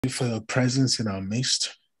for your presence in our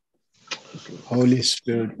midst. Holy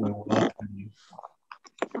Spirit, we welcome you.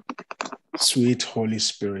 Sweet Holy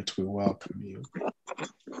Spirit, we welcome you.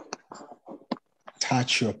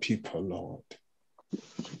 Touch your people, Lord.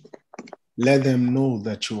 Let them know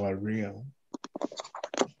that you are real.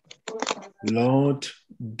 Lord,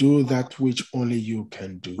 do that which only you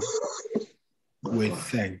can do. We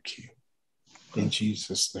thank you. In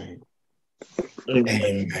Jesus' name.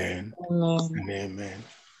 Amen. And amen.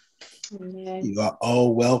 You are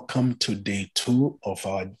all welcome to day 2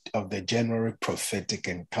 of the January prophetic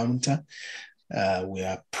encounter. We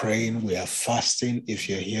are praying, we are fasting. If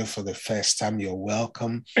you're here for the first time, you're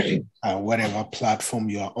welcome. Whatever platform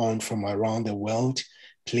you are on from around the world,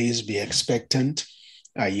 please be expectant.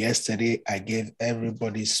 Yesterday, I gave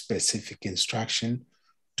everybody specific instruction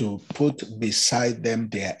to put beside them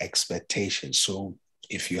their expectations. So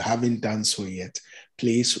if you haven't done so yet,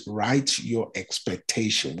 please write your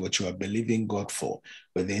expectation, what you are believing God for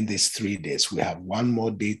within these 3 days. We have one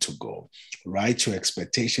more day to go. Write your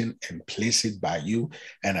expectation and place it by you.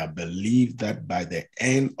 And I believe that by the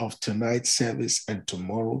end of tonight's service and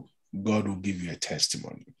tomorrow, God will give you a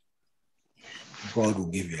testimony. God will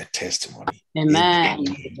give you a testimony. Amen.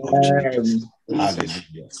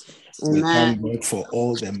 Hallelujah. We thank God for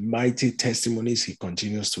all the mighty testimonies He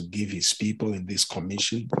continues to give His people in this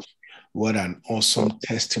commission. What an awesome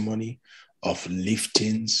testimony of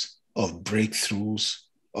liftings, of breakthroughs,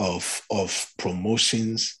 of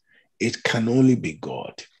promotions. It can only be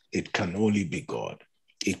God. It can only be God.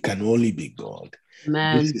 It can only be God.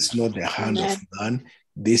 Amen. This is not the hand of man.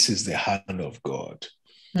 This is the hand of God.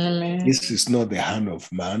 Amen. This is not the hand of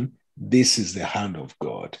man. This is the hand of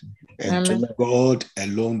God. And to God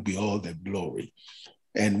alone be all the glory.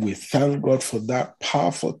 And we thank God for that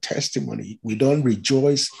powerful testimony. We don't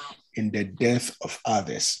rejoice in the death of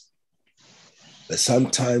others. But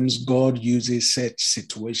sometimes God uses such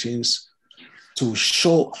situations to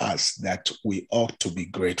show us that we ought to be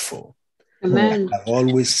grateful. Amen. I've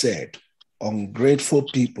always said, ungrateful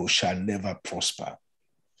people shall never prosper.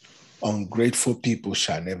 Ungrateful people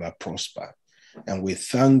shall never prosper. And we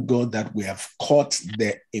thank God that we have caught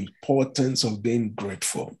the importance of being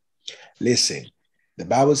grateful. Listen, the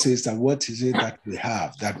Bible says that what is it that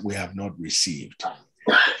we have not received?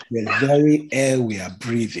 The very air we are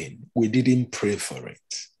breathing, we didn't pray for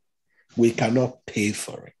it. We cannot pay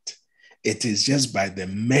for it. It is just by the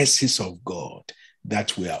mercies of God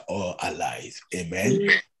that we are all alive. Amen.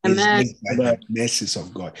 Amen. It's just by the mercies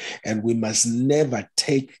of God. And we must never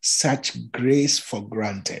take such grace for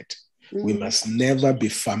granted. We must never be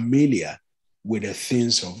familiar with the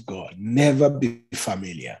things of God. Never be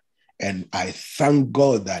familiar. And I thank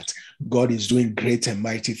God that God is doing great and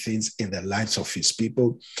mighty things in the lives of His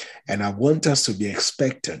people. And I want us to be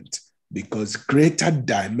expectant because greater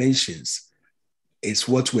dimensions is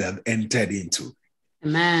what we have entered into.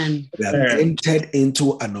 Amen. We have entered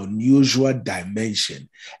into an unusual dimension.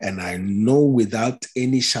 And I know without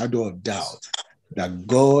any shadow of doubt that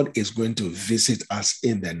God is going to visit us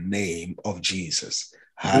in the name of Jesus.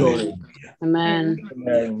 Hallelujah. Amen.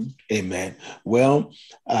 Amen. Amen. Well,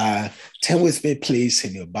 turn with me, please,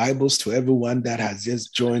 in your Bibles to everyone that has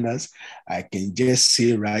just joined us. I can just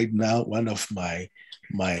see right now one of my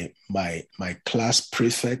class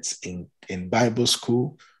prefects in Bible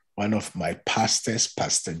school, one of my pastors,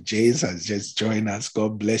 Pastor Jays, has just joined us.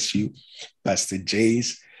 God bless you. Pastor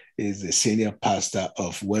Jays is the senior pastor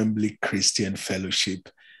of Wembley Christian Fellowship.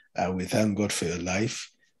 We thank God for your life.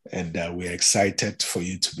 And we're excited for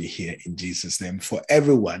you to be here in Jesus' name. For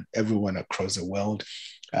everyone across the world,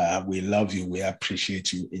 we love you. We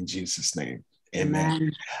appreciate you in Jesus' name.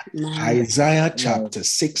 Amen. Amen. Isaiah chapter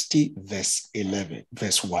 60, verse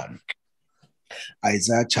 1.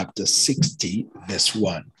 Isaiah chapter 60, verse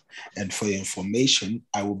 1. And for your information,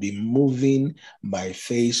 I will be moving my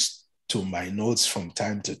face to my notes from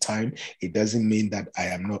time to time. It doesn't mean that I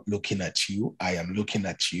am not looking at you. I am looking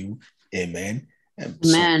at you. Amen. And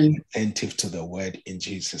so attentive to the word in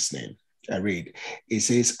Jesus' name. I read. It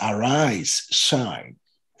says, "Arise, shine,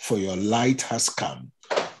 for your light has come,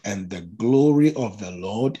 and the glory of the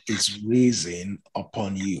Lord is risen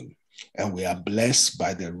upon you." And we are blessed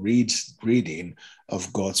by the reading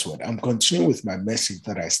of God's word. I'm continuing with my message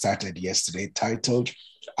that I started yesterday, titled,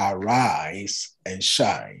 "Arise and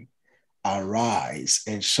Shine." Arise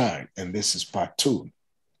and shine. And this is part 2.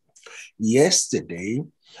 Yesterday,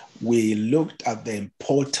 we looked at the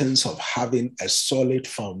importance of having a solid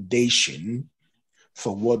foundation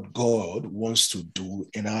for what God wants to do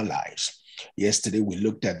in our lives. Yesterday, we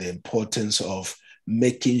looked at the importance of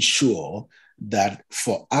making sure that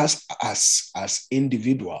for us as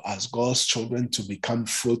individual, as God's children, to become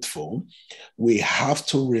fruitful, we have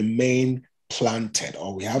to remain planted,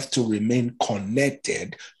 or we have to remain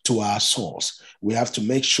connected to our source. We have to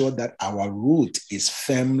make sure that our root is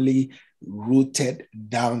firmly rooted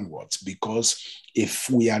downwards, because if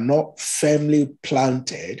we are not firmly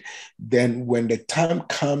planted, then when the time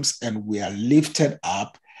comes and we are lifted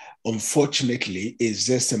up, unfortunately, it's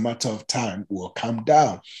just a matter of time, we'll come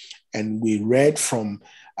down. And we read from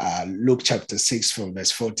Luke chapter 6 from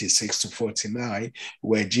verse 46 to 49,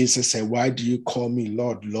 where Jesus said, "Why do you call me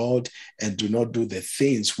Lord, Lord, and do not do the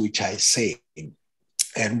things which I say?"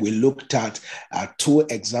 And we looked at two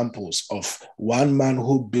examples of one man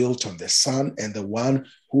who built on the sand and the one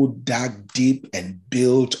who dug deep and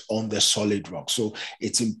built on the solid rock. So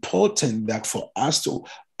it's important that for us to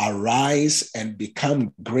arise and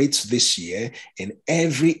become great this year in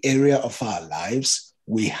every area of our lives,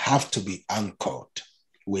 we have to be anchored.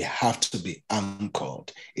 We have to be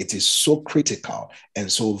anchored. It is so critical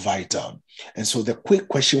and so vital. And so the quick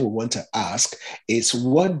question we want to ask is,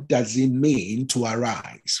 what does it mean to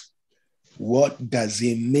arise? What does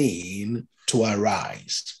it mean to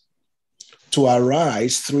arise? To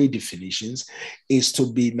arise, three definitions, is to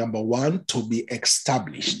be, number one, to be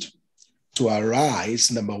established. To arise,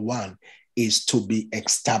 number one, is to be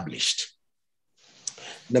established.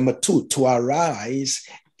 Number two, to arise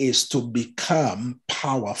is to become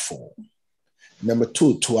powerful. Number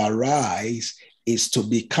two, to arise is to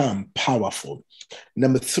become powerful.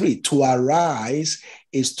 Number three, to arise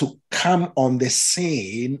is to come on the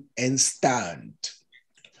scene and stand.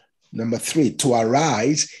 Number three, to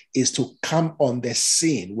arise is to come on the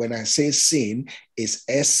scene. When I say scene, it's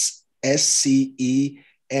S-C-E-N-E,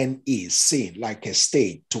 scene, like a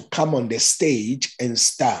stage, to come on the stage and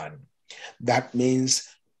stand. That means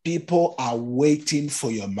people are waiting for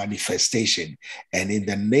your manifestation. And in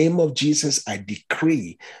the name of Jesus, I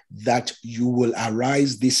decree that you will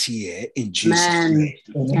arise this year in Jesus' name.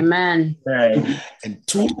 Amen. And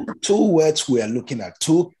two words we are looking at,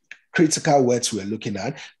 two critical words we're looking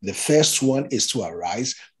at. The first one is to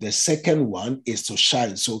arise. The second one is to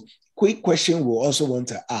shine. So quick question we also want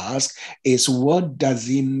to ask is, what does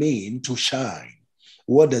it mean to shine?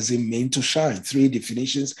 What does it mean to shine? Three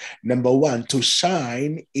definitions. Number one, to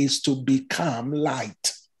shine is to become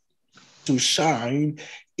light. To shine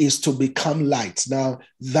is to become light. Now,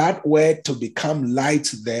 that word to become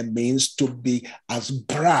light there means to be as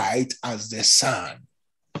bright as the sun.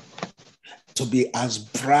 To be as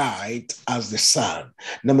bright as the sun.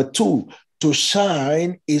 Number two, to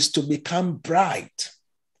shine is to become bright.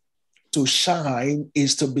 To shine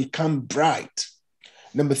is to become bright.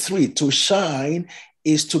 Number three, to shine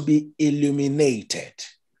is to be illuminated,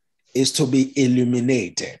 is to be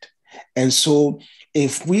illuminated. And so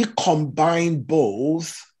if we combine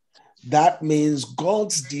both, that means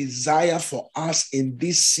God's desire for us in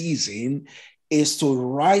this season is to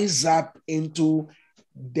rise up into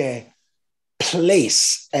the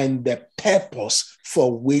place and the purpose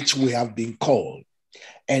for which we have been called.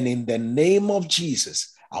 And in the name of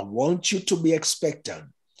Jesus, I want you to be expectant.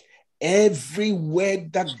 Every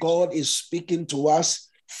word that God is speaking to us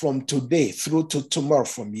from today through to tomorrow,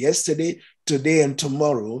 from yesterday, today, and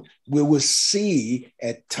tomorrow, we will see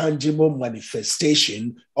a tangible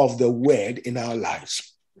manifestation of the word in our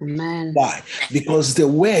lives. Amen. Why? Because the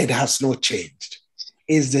word has not changed.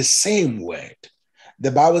 It's the same word. The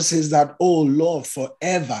Bible says that, oh Lord,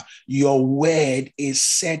 forever your word is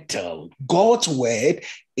settled. God's word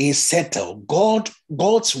is settled.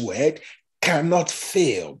 God's word cannot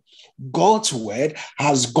fail. God's word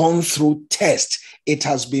has gone through test. It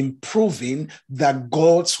has been proven that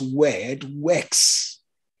God's word works.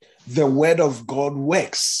 The word of God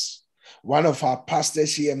works. One of our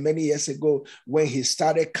pastors here many years ago, when he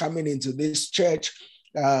started coming into this church,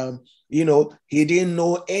 he didn't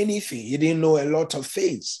know anything. He didn't know a lot of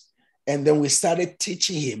things. And then we started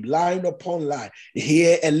teaching him line upon line,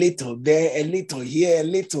 here a little, there a little, here a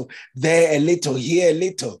little, there a little, here a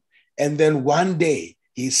little. And then one day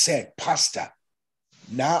he said, Pastor,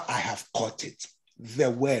 now I have caught it.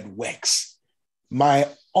 The word works. My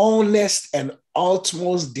honest and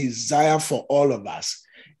utmost desire for all of us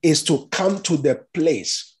is to come to the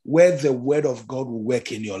place where the word of God will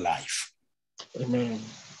work in your life. Amen.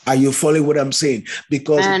 Are you following what I'm saying?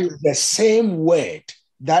 Because the same word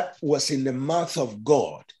that was in the mouth of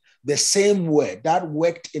God, the same word that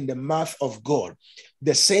worked in the mouth of God,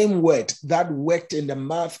 the same word that worked in the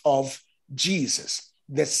mouth of Jesus,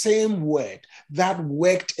 the same word that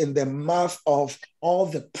worked in the mouth of all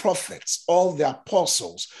the prophets, all the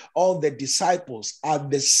apostles, all the disciples are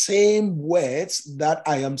the same words that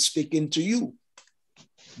I am speaking to you.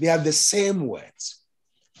 They are the same words.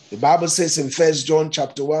 The Bible says in 1 John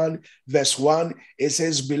chapter 1, verse 1, it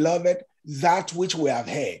says, beloved, that which we have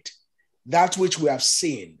heard, that which we have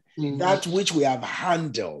seen, that which we have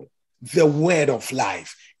handled, the word of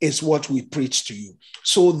life is what we preach to you.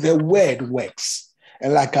 So the word works.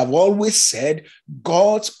 And like I've always said,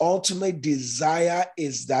 God's ultimate desire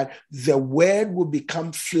is that the word will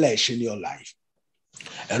become flesh in your life.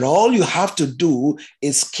 And all you have to do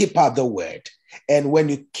is keep out the word. And when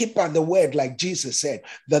you keep out the word, like Jesus said,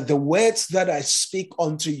 that the words that I speak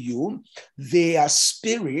unto you, they are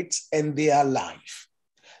spirit and they are life.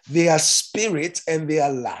 They are spirit and they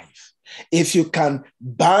are life. If you can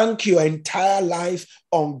bank your entire life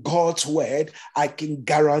on God's word, I can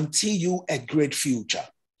guarantee you a great future.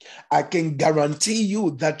 I can guarantee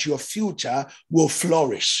you that your future will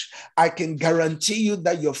flourish. I can guarantee you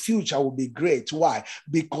that your future will be great. Why?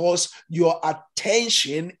 Because your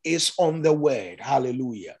attention is on the word.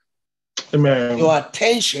 Hallelujah. Amen. Your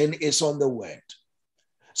attention is on the word.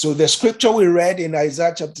 So the scripture we read in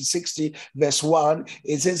Isaiah chapter 60, verse 1,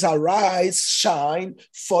 it says, arise, shine,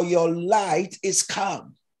 for your light is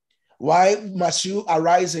come. Why must you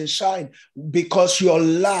arise and shine? Because your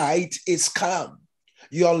light is come.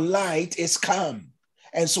 Your light is come.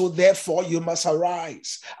 And so therefore you must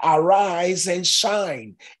arise. Arise and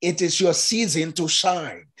shine. It is your season to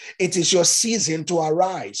shine. It is your season to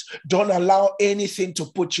arise. Don't allow anything to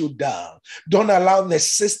put you down. Don't allow the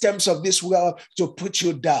systems of this world to put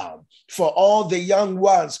you down. For all the young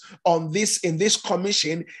ones in this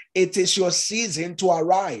commission, it is your season to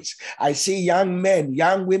arise. I see young men,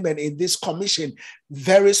 young women in this commission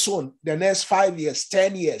very soon, the next 5 years,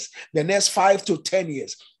 10 years, the next 5 to 10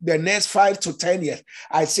 years, the next 5 to 10 years.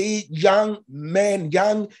 I see young men,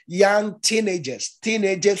 young teenagers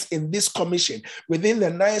in this commission within the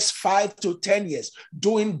next 5 to 10 years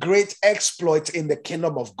doing great exploits in the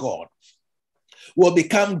kingdom of God. Will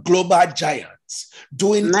become global giants,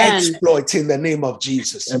 doing exploits in the name of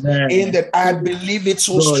Jesus. In that, I believe it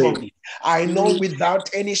so strongly. I know without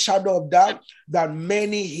any shadow of doubt that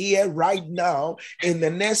many here right now in the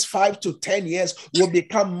next 5 to 10 years will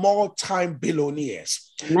become multi-billionaires.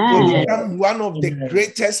 Will become one of the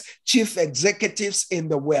greatest chief executives in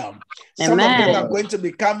the world. Some of them are going to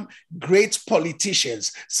become great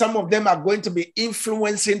politicians. Some of them are going to be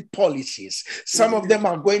influencing policies. Some of them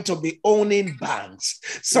are going to be owning banks.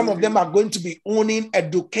 Some of them are going to be owning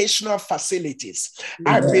educational facilities.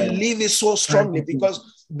 I believe it so strongly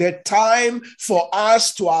because the time for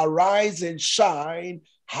us to arise and shine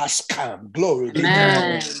has come. Glory be to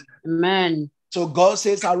God. Amen. So God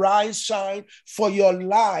says, arise, shine, for your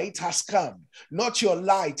light has come. Not your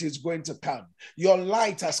light is going to come. Your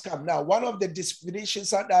light has come. Now, one of the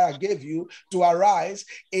definitions that I gave you to arise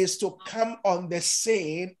is to come on the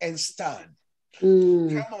scene and stand.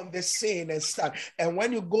 Come on the scene and stand. And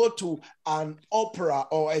when you go to an opera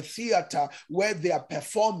or a theater where they are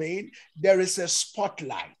performing, there is a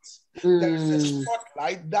spotlight. There is a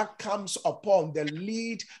spotlight that comes upon the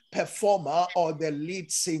lead performer or the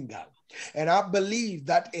lead singer. And I believe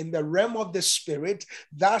that in the realm of the spirit,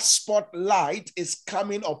 that spotlight is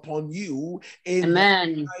coming upon you in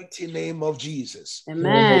the mighty name of Jesus.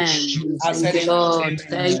 Amen. I said, Thank you, Lord.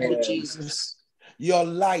 Thank you, Jesus. Your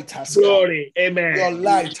light has Glory. come. Amen. Your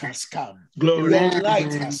light has come. Glory. Your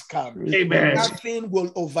light has come. Amen. Nothing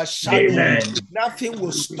will overshadow you. Nothing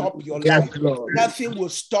will stop your light. Nothing will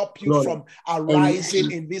stop you from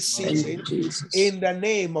arising in this season. In the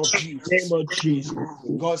name of Jesus. Name of Jesus.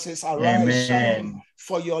 God says, arise, shine,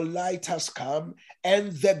 for your light has come,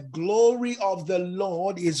 and the glory of the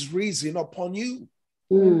Lord is risen upon you.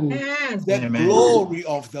 The glory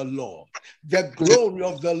of the Lord. The glory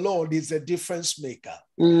of the Lord is a difference maker.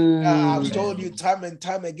 I've told you time and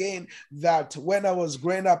time again that when I was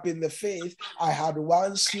growing up in the faith, I had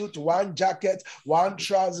one suit, one jacket, one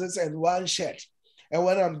trousers, and one shirt. And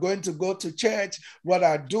when I'm going to go to church, what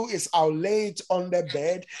I do is I'll lay it on the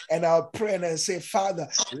bed and I'll pray and I say, Father,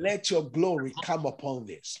 let your glory come upon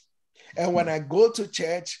this. And when I go to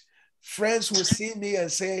church, friends will see me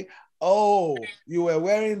and say, oh, you were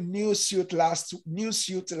wearing new suit last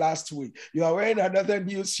week. You are wearing another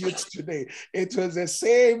new suit today. It was the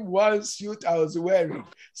same one suit I was wearing,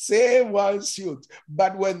 same one suit.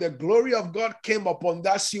 But when the glory of God came upon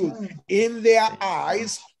that suit, in their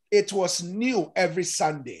eyes, it was new every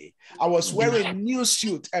Sunday. I was wearing new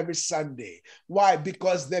suit every Sunday. Why?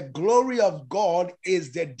 Because the glory of God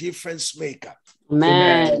is the difference maker.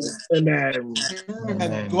 Amen. Amen.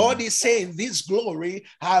 And God is saying this glory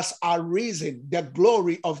has arisen. The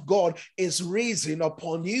glory of God is risen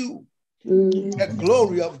upon you. The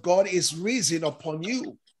glory of God is risen upon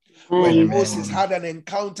you. When Moses had an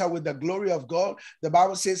encounter with the glory of God, the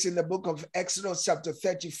Bible says in the book of Exodus chapter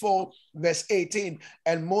 34, verse 18,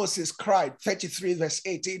 and Moses cried, 33 verse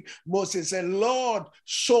 18, Moses said, Lord,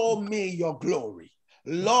 show me your glory.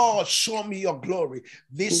 Lord, show me your glory.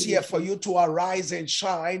 This year, for you to arise and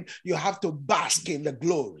shine, you have to bask in the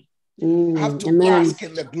glory. You have to bask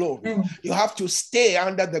in the glory. You have to stay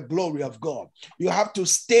under the glory of God. You have to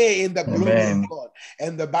stay in the glory of God.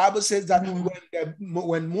 And the Bible says that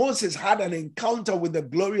when Moses had an encounter with the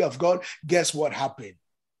glory of God, guess what happened?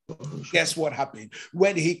 Guess what happened?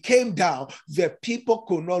 When he came down, the people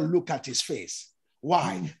could not look at his face.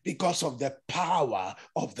 Why? Because of the power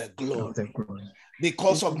of the glory.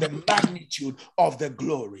 Because of the magnitude of the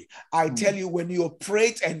glory. I tell you, when you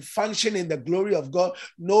operate and function in the glory of God,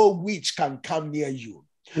 no witch can come near you.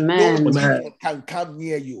 Amen. No demon can come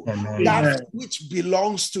near you. That which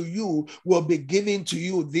belongs to you will be given to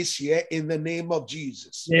you this year in the name of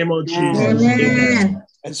Jesus. Name of Jesus. Amen.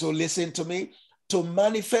 And so listen to me. To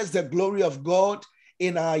manifest the glory of God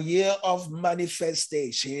in our year of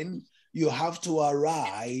manifestation, you have to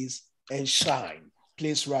arise and shine.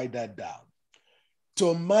 Please write that down.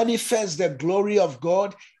 To manifest the glory of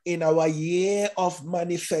God in our year of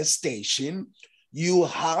manifestation, you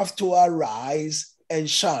have to arise and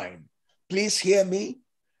shine. Please hear me.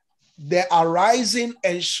 The arising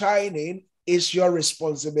and shining is your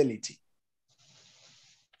responsibility.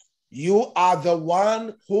 You are the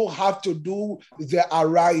one who have to do the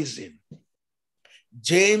arising.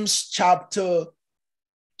 James chapter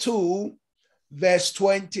 2, verse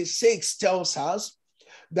 26 tells us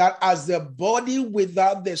that as the body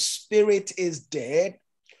without the spirit is dead,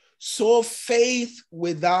 so faith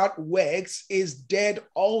without works is dead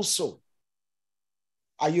also.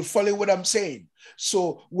 Are you following what I'm saying?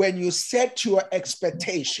 So when you set your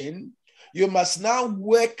expectation, you must now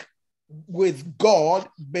work with God,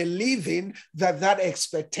 believing that that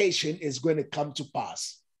expectation is going to come to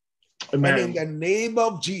pass. Amen. And in the name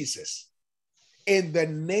of Jesus, in the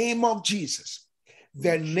name of Jesus,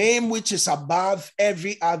 the name which is above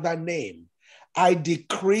every other name, I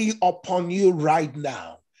decree upon you right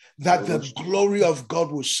now that the glory of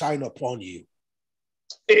God will shine upon you.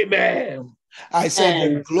 Amen. I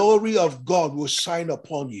said the glory of God will shine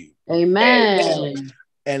upon you. Amen.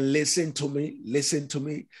 And listen to me, listen to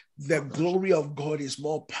me. The glory of God is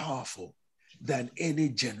more powerful than any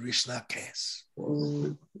generational curse.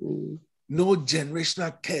 No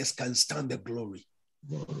generational curse can stand the glory.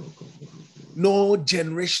 No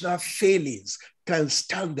generational failings can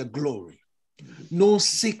stand the glory. No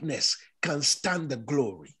sickness can stand the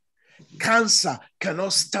glory. Cancer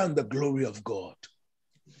cannot stand the glory of God.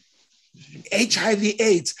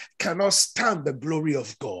 HIV/AIDS cannot stand the glory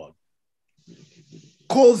of God.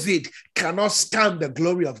 COVID cannot stand the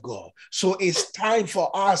glory of God. So it's time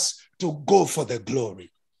for us to go for the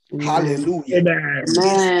glory. Hallelujah. Amen.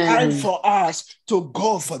 It's time for us to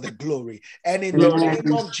go for the glory. And in the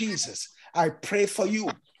name of Jesus, I pray for you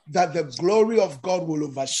that the glory of God will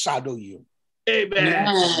overshadow you. Amen.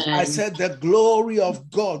 I said the glory of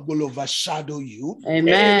God will overshadow you.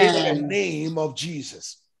 Amen. In the name of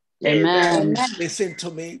Jesus. Amen. Listen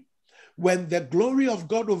to me. When the glory of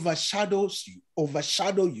God overshadow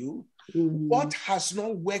you, what has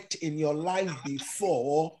not worked in your life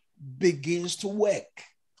before begins to work.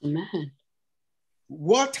 Amen.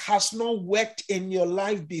 What has not worked in your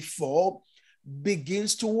life before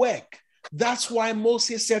begins to work. That's why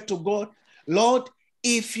Moses said to God, Lord,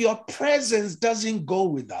 if your presence doesn't go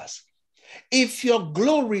with us, if your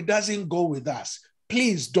glory doesn't go with us,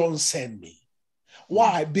 please don't send me.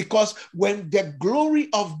 Why? Because when the glory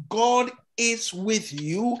of God is with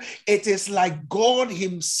you, it is like God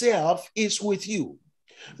himself is with you.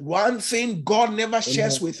 One thing God never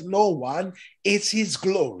shares with no one is his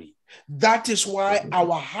glory. That is why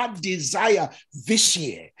our heart desire this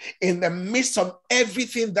year, in the midst of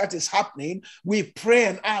everything that is happening, we pray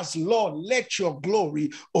and ask, Lord, let your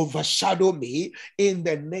glory overshadow me in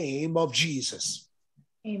the name of Jesus.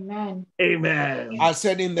 Amen. Amen. I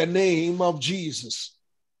said in the name of Jesus.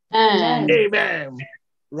 Amen.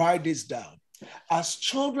 Write this down. As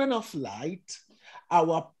children of light,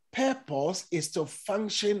 our purpose is to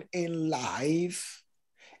function in life,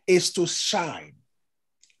 is to shine.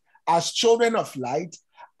 As children of light,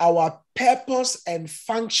 our purpose and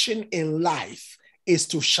function in life is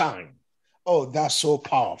to shine. Oh, that's so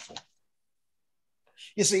powerful.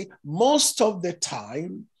 You see, most of the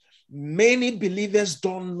time, Many believers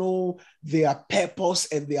don't know their purpose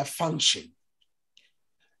and their function.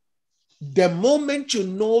 The moment you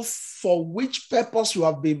know for which purpose you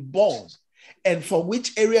have been born and for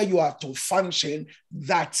which area you are to function,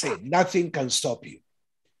 that's it. Nothing can stop you.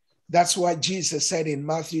 That's why Jesus said in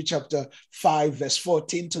Matthew chapter 5, verse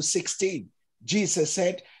 14 to 16, Jesus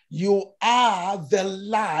said, you are the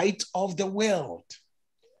light of the world.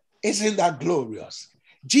 Isn't that glorious?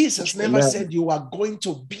 Jesus never said you are going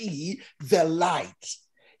to be the light.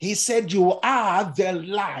 He said you are the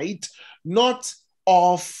light, not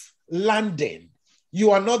of London.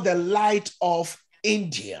 You are not the light of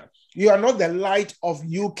India. You are not the light of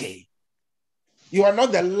UK. You are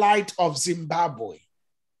not the light of Zimbabwe.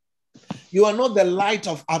 You are not the light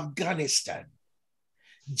of Afghanistan.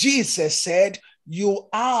 Jesus said, you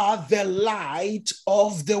are the light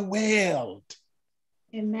of the world.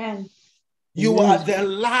 Amen. You are the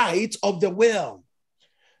light of the world.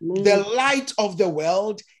 Amen. The light of the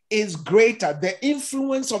world is greater. The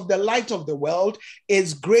influence of the light of the world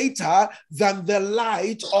is greater than the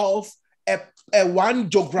light of a one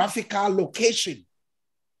geographical location.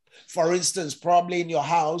 For instance, probably in your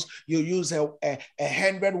house, you use a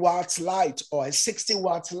 100 watts light or a 60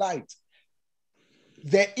 watts light.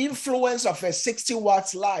 The influence of a 60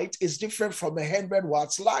 watts light is different from a 100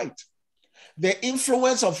 watts light. The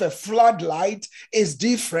influence of a floodlight is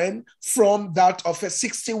different from that of a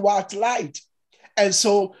 60 watt light. And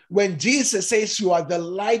so when Jesus says you are the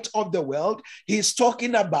light of the world, he's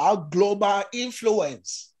talking about global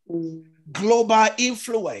influence. Global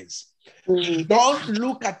influence. Don't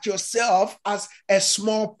look at yourself as a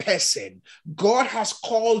small person. God has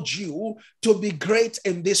called you to be great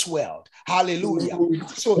in this world. Hallelujah.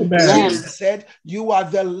 So Jesus said, you are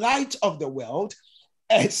the light of the world.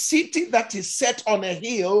 A city that is set on a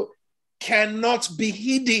hill cannot be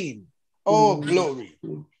hidden. Oh, glory.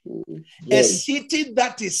 A city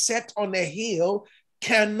that is set on a hill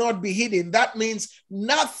cannot be hidden. That means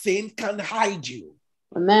nothing can hide you.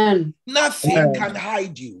 Amen. Nothing can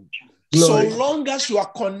hide you. Glory. So long as you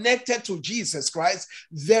are connected to Jesus Christ,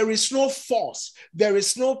 there is no force, there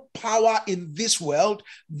is no power in this world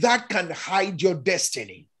that can hide your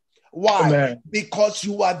destiny. Why? Amen. Because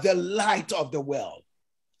you are the light of the world.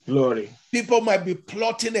 Glory. People might be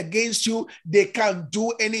plotting against you. They can't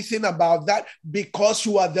do anything about that because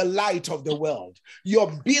you are the light of the world.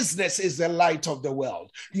 Your business is the light of the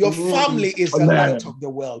world. Your family is the light of the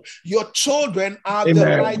world. Your children are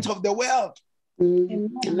the light of the world. Amen.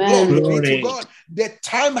 Glory be to God. The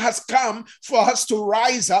time has come for us to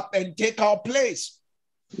rise up and take our place.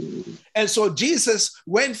 And so Jesus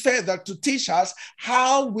went further to teach us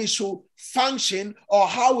how we should function or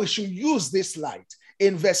how we should use this light.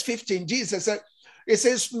 In verse 15, Jesus said, it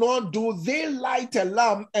says, nor do they light a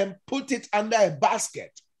lamp and put it under a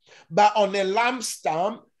basket, but on a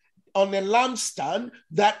lampstand,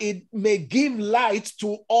 that it may give light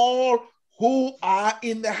to all who are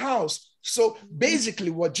in the house. So basically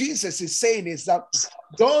what Jesus is saying is that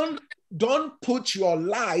don't put your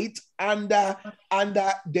light under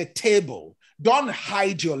the table. Don't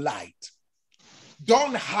hide your light.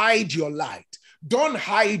 Don't hide your light. Don't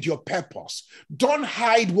hide your purpose. Don't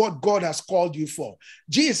hide what God has called you for.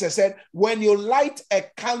 Jesus said, when you light a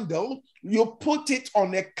candle, you put it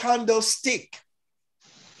on a candlestick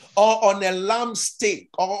or on a lampstick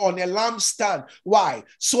or on a lampstand. Why?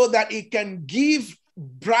 So that it can give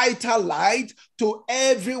brighter light to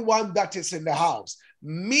everyone that is in the house.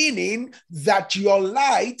 Meaning that your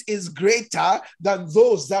light is greater than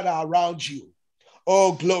those that are around you.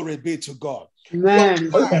 Oh, glory be to God. Amen.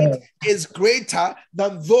 Your light is greater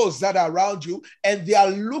than those that are around you, and they are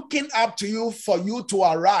looking up to you for you to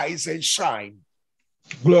arise and shine.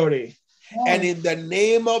 Glory. And in the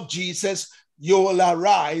name of Jesus, you will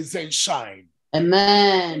arise and shine.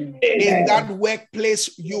 Amen. In that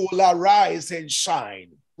workplace, you will arise and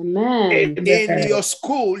shine. Amen. In your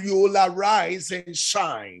school, you will arise and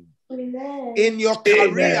shine. Amen. In your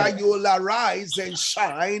career, you will arise and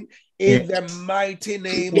shine. In the mighty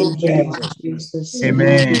name of Jesus.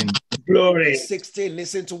 Amen. Glory. 16,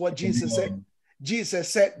 listen to what Jesus said. Jesus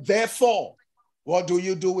said, therefore, what do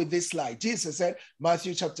you do with this light? Jesus said,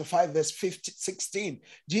 Matthew chapter 5, verse 16.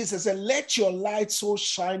 Jesus said, let your light so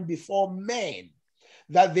shine before men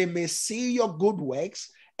that they may see your good works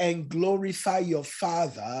and glorify your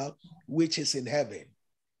Father which is in heaven.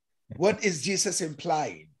 What is Jesus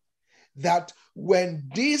implying? That when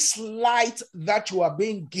this light that you are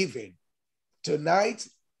being given tonight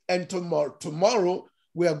and tomorrow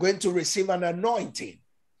we are going to receive an anointing.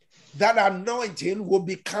 That anointing will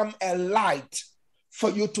become a light for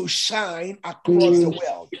you to shine across the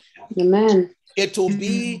world. Amen. It will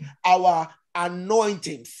be our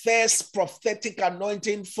anointing, first prophetic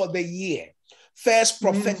anointing for the year. First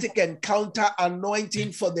prophetic encounter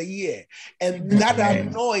anointing for the year. And that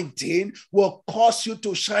anointing will cause you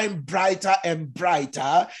to shine brighter and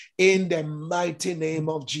brighter in the mighty name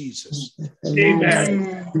of Jesus.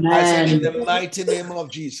 Amen. I said in the mighty name of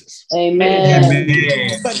Jesus. Amen.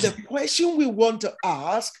 But the question we want to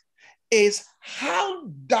ask is, how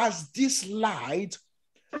does this light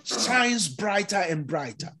shines brighter and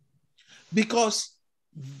brighter? Because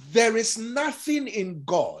there is nothing in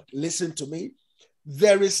God, listen to me,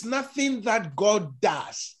 there is nothing that God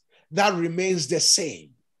does that remains the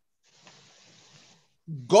same.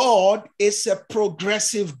 God is a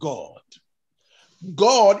progressive God.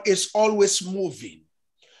 God is always moving.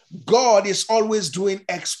 God is always doing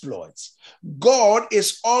exploits. God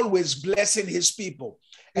is always blessing his people.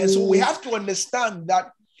 And so we have to understand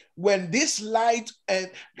that when this light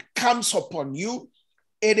comes upon you,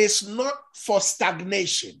 it is not for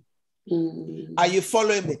stagnation. Are you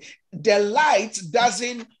following me? The light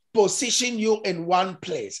doesn't position you in one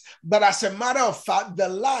place, but as a matter of fact, the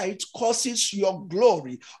light causes your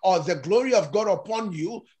glory or the glory of God upon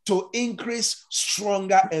you to increase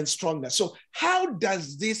stronger and stronger. So how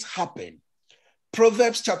does this happen?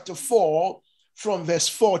 Proverbs chapter 4 from verse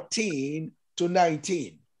 14 to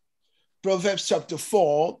 19. Proverbs chapter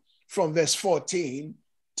 4 from verse 14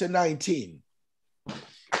 to 19.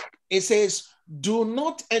 It says, do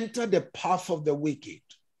not enter the path of the wicked,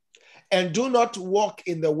 and do not walk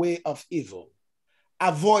in the way of evil.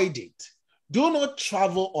 Avoid it. Do not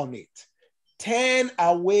travel on it. Turn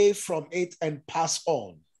away from it and pass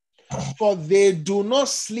on. For they do not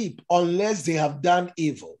sleep unless they have done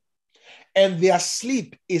evil, and their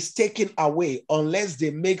sleep is taken away unless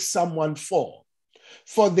they make someone fall.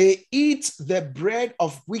 For they eat the bread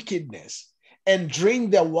of wickedness and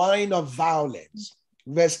drink the wine of violence.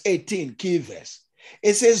 Verse 18, key verse.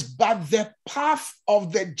 It says, but the path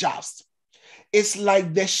of the just is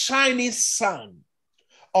like the shining sun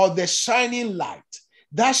or the shining light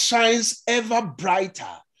that shines ever brighter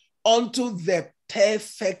unto the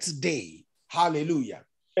perfect day. Hallelujah.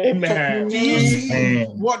 Amen. So, do you see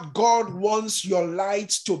what God wants your light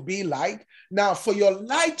to be like? Now, for your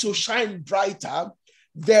light to shine brighter,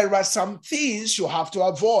 there are some things you have to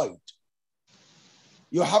avoid.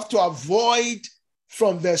 You have to avoid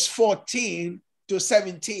from verse 14 to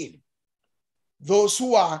 17. Those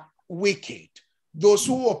who are wicked, those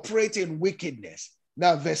who operate in wickedness.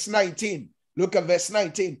 Now, verse 19, look at verse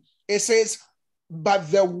 19. It says, but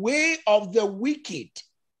the way of the wicked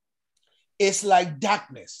is like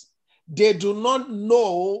darkness. They do not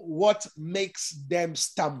know what makes them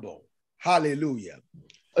stumble. Hallelujah.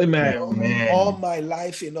 Amen. All my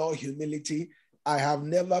life, in all humility, I have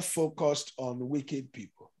never focused on wicked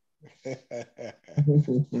people.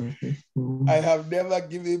 I have never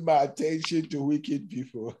given my attention to wicked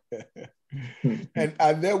people. And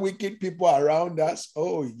are there wicked people around us?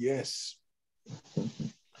 Oh, yes.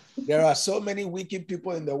 There are so many wicked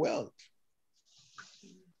people in the world.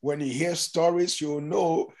 When you hear stories, you'll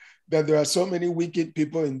know that there are so many wicked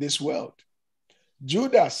people in this world.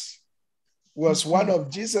 Judas was one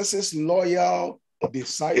of Jesus's loyal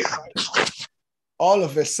disciples. All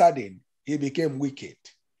of a sudden, he became wicked.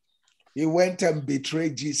 He went and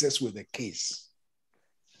betrayed Jesus with a kiss.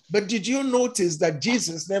 But did you notice that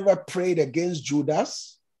Jesus never prayed against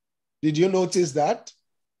Judas? Did you notice that?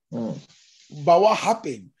 But what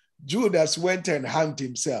happened? Judas went and hanged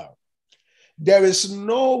himself. There is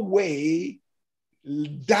no way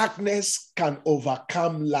darkness can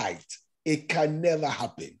overcome light. It can never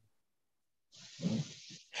happen.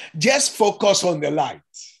 Just focus on the light.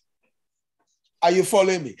 Are you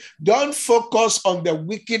following me? Don't focus on the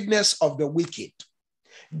wickedness of the wicked.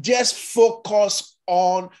 Just focus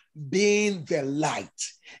on being the light.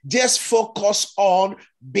 Just focus on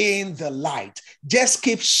being the light. Just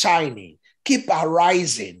keep shining, keep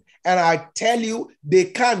arising. And I tell you, they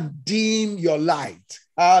can't dim your light.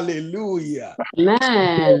 Hallelujah.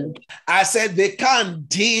 Amen. I said they can't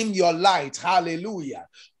dim your light. Hallelujah.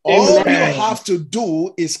 All you have to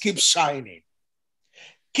do is keep shining.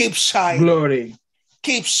 Keep shining. Glory.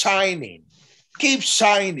 Keep shining. Keep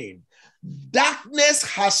shining. Darkness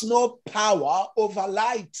has no power over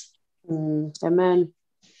light. Amen.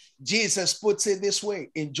 Jesus puts it this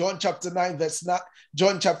way in John chapter 9, verse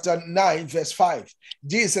 5.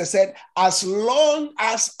 Jesus said, as long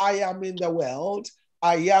as I am in the world,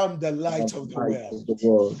 I am the light of the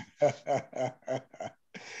world.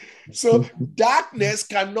 So darkness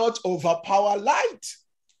cannot overpower light.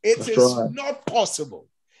 It is not possible.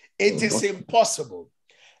 It is impossible.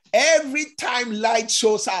 Every time light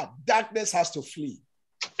shows up, darkness has to flee.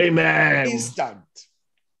 Amen. Instant.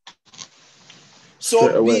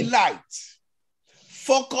 So be light.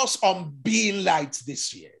 Focus on being light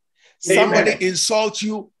this year. Somebody insults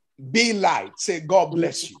you, be light. Say, God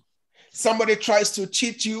bless you. Somebody tries to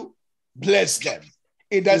cheat you, bless them.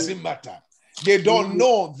 It doesn't matter. They don't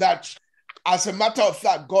know that, as a matter of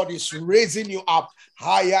fact, God is raising you up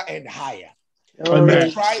higher and higher.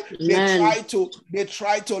 They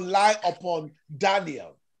try to lie upon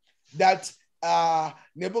Daniel that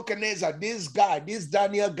Nebuchadnezzar, this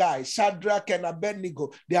Daniel guy, Shadrach and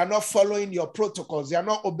Abednego, they are not following your protocols. They are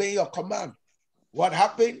not obeying your command. What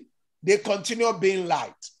happened? They continue being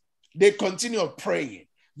light. They continue praying.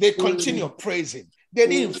 They continue praising. They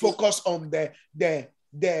didn't focus on the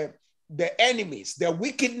enemies, the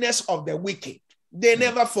wickedness of the wicked. They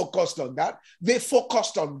never focused on that. They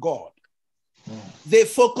focused on God. They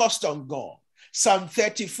focused on God. Psalm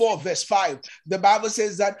 34 verse 5, the Bible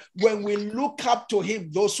says that when we look up to him,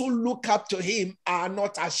 those who look up to him are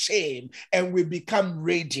not ashamed, and we become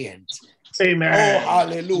radiant. Amen. Oh,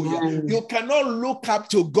 hallelujah. You cannot look up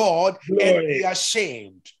to God and be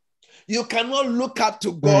ashamed. You cannot look up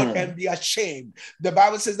to God and be ashamed. The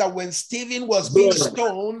Bible says that when Stephen was being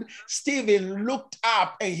stoned, Stephen looked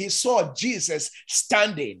up and he saw Jesus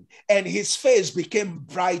standing, and his face became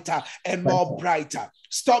brighter and more brighter.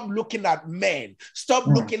 Stop looking at men. Stop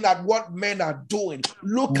looking at what men are doing.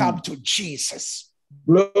 Look up to Jesus.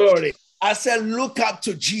 Glory. I said, look up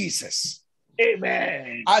to Jesus.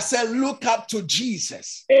 Amen. I said, look up to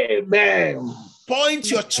Jesus. Amen.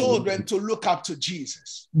 Point your children to look up to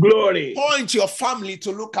Jesus. Glory. Point your family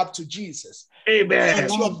to look up to Jesus. Amen.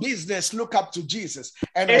 Point your business, look up to Jesus.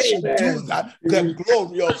 And as you do that, the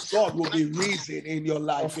glory of God will be risen in your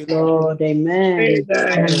life. Lord, amen.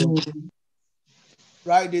 Amen.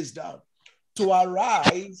 Write this down. To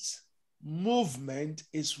arise, movement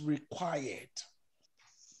is required.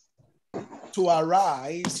 To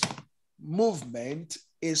arise, movement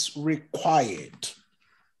is required.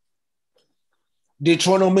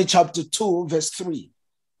 Deuteronomy chapter 2, verse 3.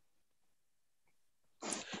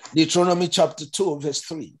 Deuteronomy chapter 2, verse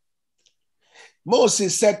 3.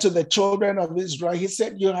 Moses said to the children of Israel, he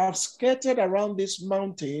said, you have skirted around this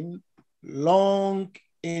mountain long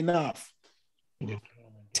enough.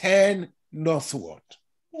 Turn northward.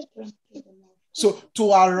 So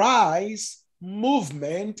to arise,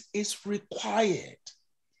 movement is required.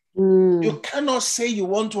 You cannot say you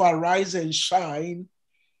want to arise and shine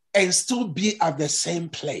and still be at the same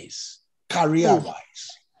place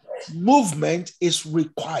career-wise. Movement is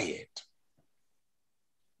required.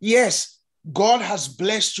 Yes, God has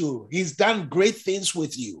blessed you. He's done great things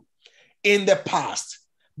with you in the past,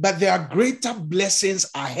 but there are greater blessings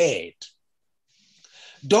ahead.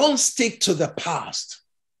 Don't stick to the past.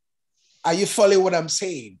 Are you following what I'm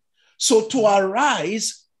saying? So to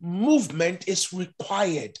arise, movement is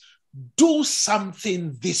required. Do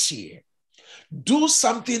something this year. Do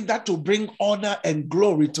something that will bring honor and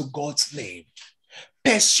glory to God's name.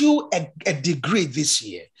 Pursue a degree this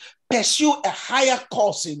year. Pursue a higher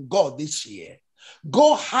course in God this year.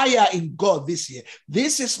 Go higher in God this year.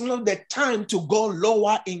 This is not the time to go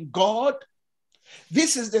lower in God.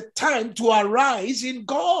 This is the time to arise in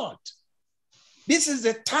God. This is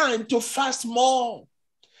the time to fast more.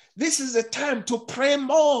 This is the time to pray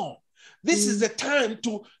more. This is the time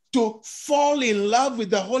to fall in love with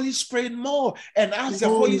the Holy Spirit more and ask the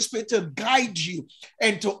Holy Spirit to guide you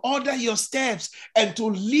and to order your steps and to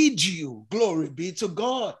lead you. Glory be to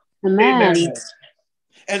God. Amen.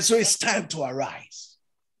 And so it's time to arise.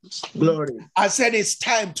 Glory. I said it's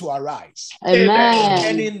time to arise. Amen.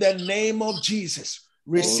 And in the name of Jesus,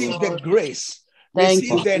 receive the grace. Thank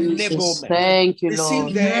Receive you, the Jesus. enablement. Thank you, Receive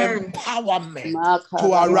Lord. the empowerment to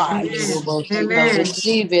arise. Amen.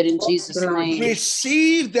 Receive it in Jesus' name.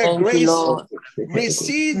 Receive the Thank you, grace. Lord.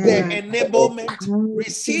 Receive the enablement.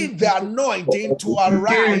 Receive the anointing to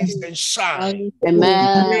arise and shine.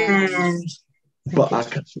 Amen.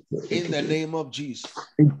 In the name of Jesus.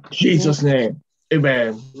 In Jesus' name.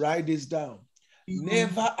 Amen. Write this down.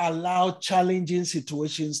 Never allow challenging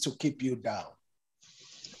situations to keep you down.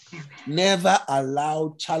 Never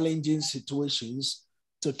allow challenging situations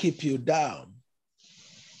to keep you down.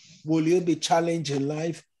 Will you be challenged in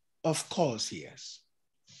life? Of course, yes.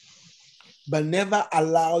 But never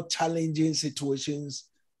allow challenging situations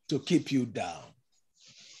to keep you down.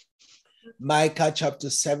 Micah chapter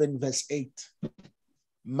 7, verse 8.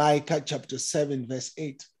 Micah chapter 7, verse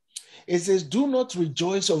 8. It says, do not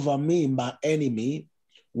rejoice over me, my enemy,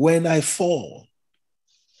 when I fall.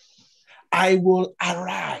 I will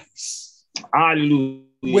arise. Hallelujah.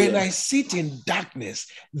 When I sit in darkness,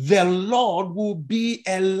 the Lord will be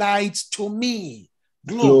a light to me.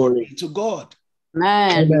 Glory be to God.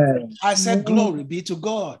 Amen. Amen. I said, glory be to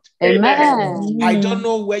God. Amen. I don't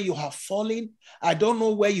know where you have fallen. I don't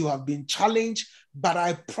know where you have been challenged, but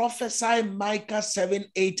I prophesy Micah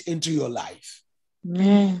 7:8 into your life.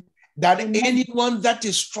 Amen. That anyone that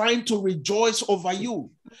is trying to rejoice over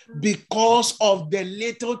you because of the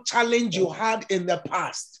little challenge you had in the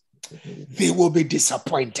past, they will be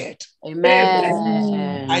disappointed.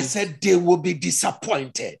 Amen. I said they will be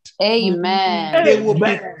disappointed. Amen. They will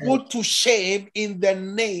be put to shame in the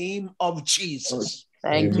name of Jesus.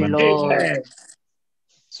 Thank you, Lord. Amen.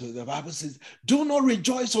 So the Bible says, do not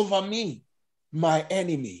rejoice over me, my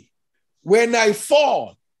enemy. When I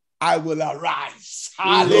fall, I will arise.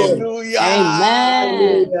 Hallelujah. Amen.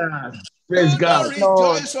 Hallelujah. Praise Do God. not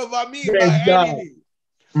rejoice over me, Praise my God. enemy.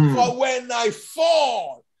 For when I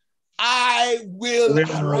fall, I will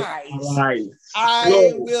arise.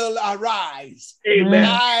 I will arise. Amen.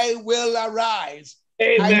 I will arise.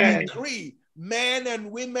 I Amen. decree men and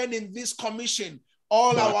women in this commission,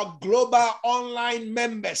 all our global online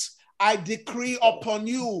members, I decree upon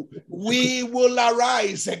you, we will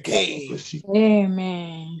arise again.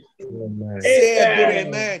 Amen. Say a good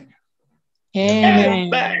amen.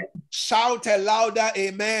 Amen. Shout a louder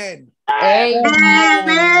amen. Amen.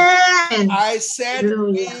 I said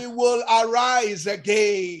we will arise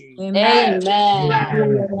again. Amen.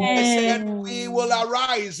 I said we will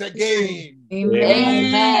arise again.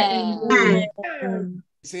 Amen.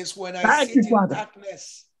 It says, when I sit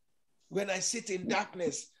in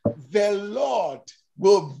darkness, the Lord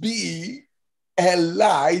will be a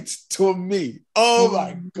light to me. Oh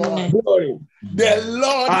my God. Glory. The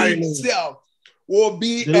Lord himself will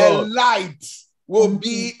be a light, will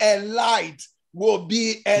be a light, will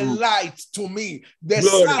be a light to me. The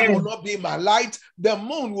sun will not be my light. The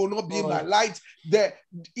moon will not be my light. The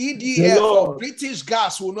EDF or British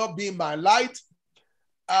gas will not be my light.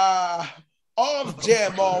 Off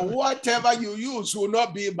gem or whatever you use will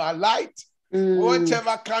not be my light.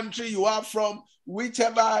 Whatever country you are from,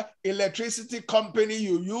 whichever electricity company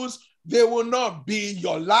you use, they will not be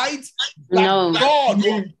your light, but God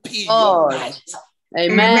will be your light.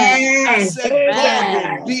 Amen. I said,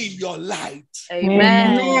 God will be your light.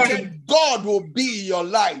 Amen. I said, God will be your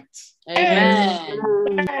light.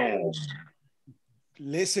 Amen.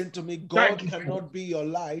 Listen to me. God cannot be your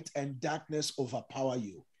light and darkness overpower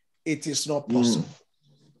you. It is not possible.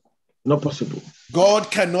 Not possible.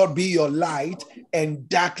 God cannot be your light and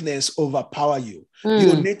darkness overpower you.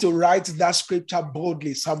 You need to write that scripture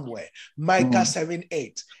boldly somewhere. Micah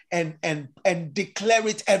 7:8 and declare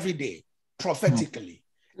it every day prophetically.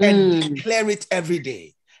 And declare it every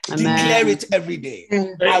day. Amen. Declare it every day.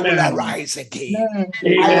 I will arise again.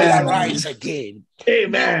 Amen. I will arise again.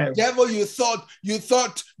 Amen. Devil, you thought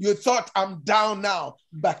I'm down now,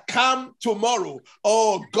 but come tomorrow.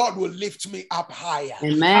 Oh, God will lift me up higher.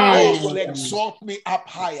 Amen. God will exalt me up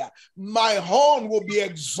higher. My horn will be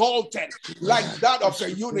exalted like that of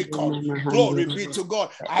a unicorn. Glory be to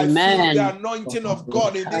God. I feel the anointing of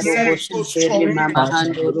God in this service so strong.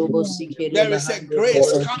 There is a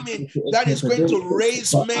grace coming that is going to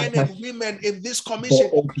raise men and women in this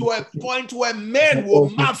commission to a point where men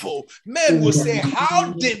will marvel. Men will say,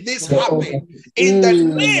 how did this happen? In the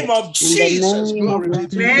name of Jesus. Glory be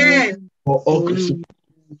to God.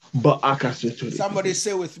 Somebody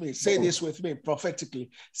say with me, say this with me prophetically.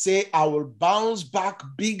 Say, I will bounce back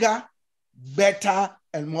bigger, better,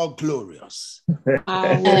 and more glorious.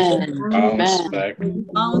 I will bounce back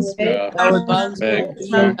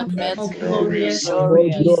better, glorious.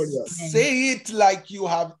 Say it like you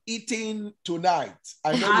have eaten tonight.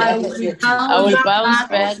 I know you I will bounce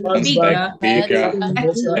back bigger, better,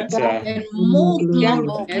 and more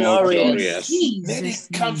glorious. Let it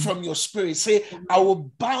come from your spirit. Say, I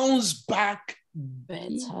will bounce back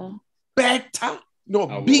better.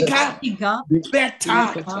 No, bigger,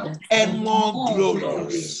 better, and more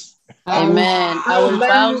glorious. Amen. I will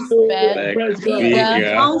bounce back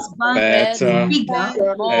bigger, better,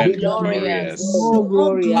 more glorious. More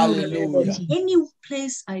glorious. Hallelujah. Any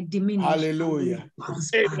place I diminish. Hallelujah.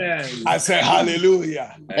 Amen. I say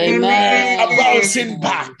hallelujah. Amen. I'm bouncing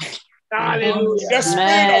back. Hallelujah. The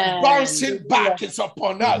spirit of bouncing back is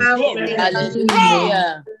upon us. Glory.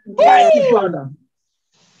 Hallelujah. Thank you, Father.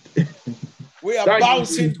 We are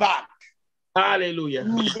bouncing back. Hallelujah.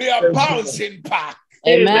 We are bouncing back.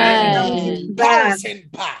 Amen. Bouncing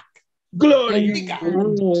back. Glory. Bigger,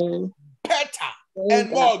 better, and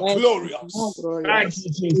more glorious. Thank you,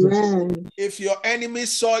 Jesus. If your enemy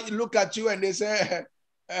saw you, look at you and they say,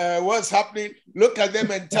 what's happening? Look at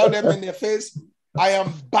them and tell them in their face, I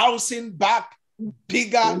am bouncing back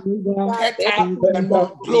bigger, better, and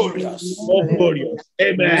more glorious. More glorious.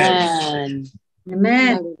 Amen.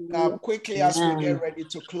 Amen. Now, quickly as we get ready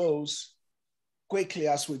to close,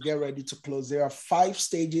 there are 5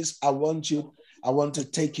 stages I want to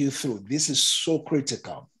take you through. This is so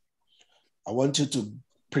critical. I want you to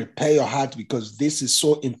prepare your heart because this is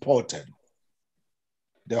so important.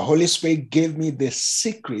 The Holy Spirit gave me the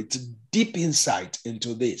secret, deep insight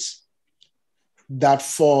into this, that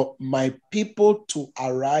for my people to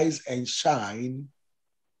arise and shine,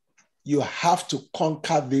 you have to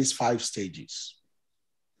conquer these 5 stages.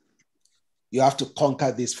 You have to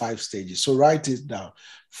conquer these 5 stages. So write it down.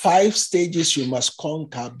 5 stages you must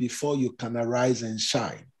conquer before you can arise and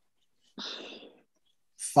shine.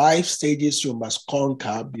 5 stages you must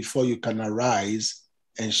conquer before you can arise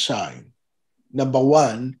and shine. Number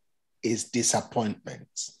 1 is disappointment.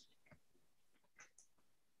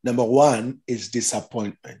 Number 1 is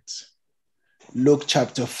disappointment. Luke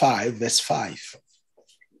chapter 5, verse 5.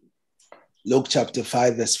 Luke chapter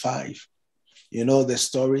 5, verse 5. You know the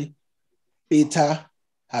story? Peter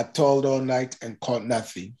had toiled all night and caught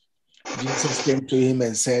nothing. Jesus came to him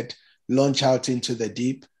and said, launch out into the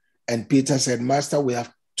deep. And Peter said, Master, we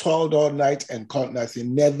have toiled all night and caught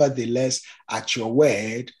nothing. Nevertheless, at your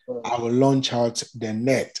word, I will launch out the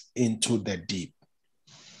net into the deep.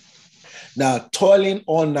 Now, toiling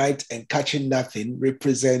all night and catching nothing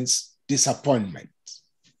represents disappointment.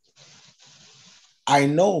 I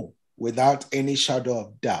know without any shadow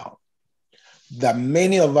of doubt that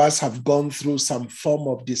many of us have gone through some form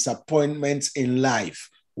of disappointments in life,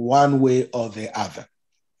 one way or the other.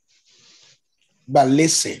 But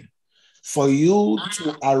listen, for you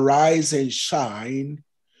to arise and shine,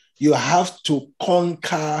 you have to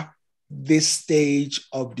conquer this stage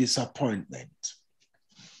of disappointment.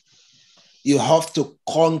 You have to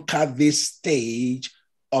conquer this stage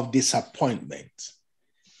of disappointment.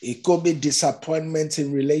 It could be disappointment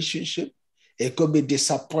in relationship. It could be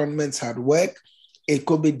disappointments at work. It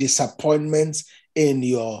could be disappointments in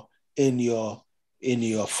your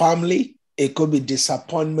family. It could be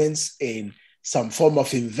disappointments in some form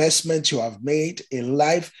of investment you have made in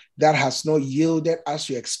life that has not yielded as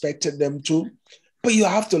you expected them to. But you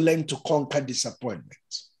have to learn to conquer disappointment.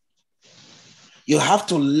 You have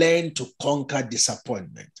to learn to conquer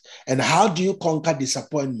disappointment. And how do you conquer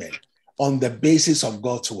disappointment? On the basis of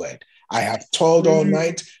God's word. I have toiled all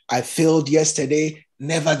night. I failed yesterday.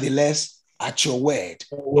 Nevertheless, at your word,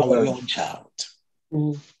 I will launch out.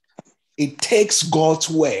 It takes God's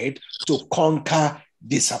word to conquer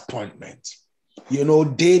disappointment. You know,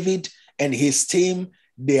 David and his team,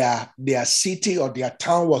 their city or their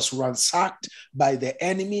town was ransacked by the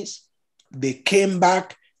enemies. They came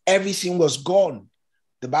back. Everything was gone.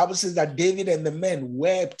 The Bible says that David and the men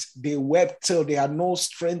wept. They wept till they had no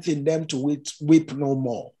strength in them to weep no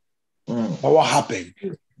more. But what happened?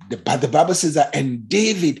 The Bible says that, and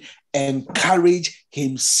David encouraged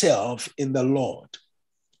himself in the Lord.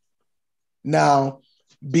 Now,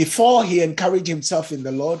 before he encouraged himself in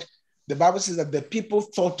the Lord, the Bible says that the people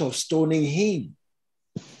thought of stoning him.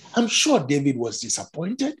 I'm sure David was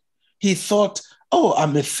disappointed. He thought, oh,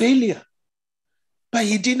 I'm a failure. But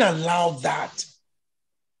he didn't allow that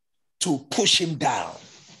to push him down.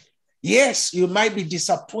 Yes, you might be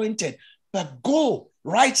disappointed, but go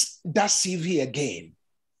write that CV again.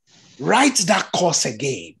 Write that course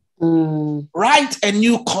again. Write a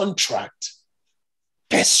new contract.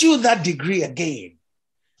 Pursue that degree again.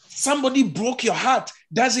 Somebody broke your heart.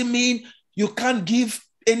 Doesn't mean you can't give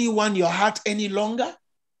anyone your heart any longer.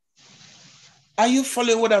 Are you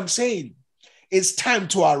following what I'm saying? It's time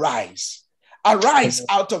to arise. Arise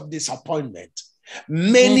out of disappointment.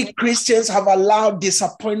 Many Christians have allowed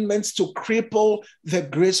disappointments to cripple the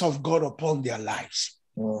grace of God upon their lives.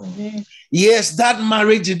 Yes, that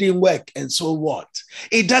marriage didn't work, and so what?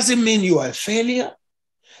 It doesn't mean you are a failure.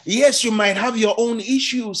 Yes, you might have your own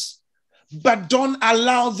issues, but don't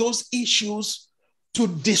allow those issues to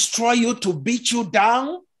destroy you, to beat you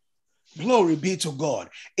down. Glory be to God.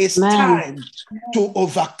 It's time to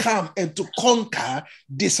overcome and to conquer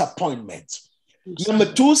disappointment.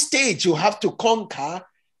 Number 2 stage you have to conquer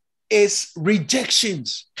is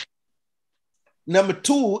rejections. Number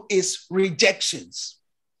 2 is rejections.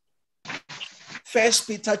 1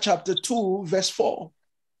 Peter chapter 2, verse 4.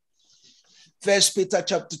 1 Peter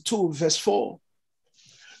chapter 2, verse 4.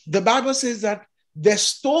 The Bible says that the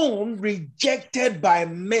stone rejected by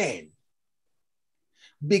men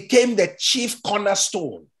became the chief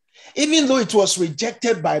cornerstone. Even though it was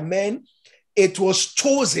rejected by men, it was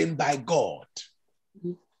chosen by God.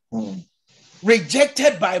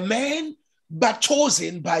 Rejected by men, but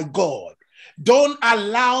chosen by God. Don't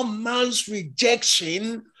allow man's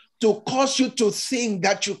rejection to cause you to think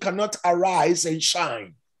that you cannot arise and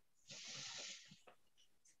shine.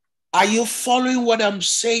 Are you following what I'm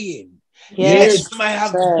saying? Yes, you might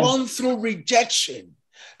have gone through rejection.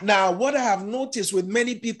 Now, what I have noticed with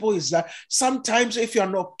many people is that sometimes if you're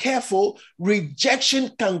not careful, rejection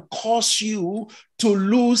can cause you to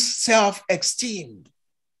lose self-esteem.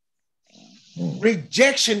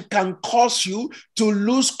 Rejection can cause you to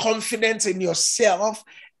lose confidence in yourself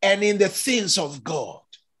and in the things of God.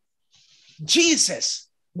 Jesus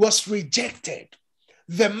was rejected.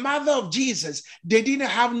 The mother of Jesus, they didn't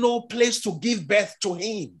have no place to give birth to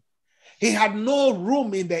him. He had no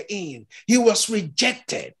room in the inn. He was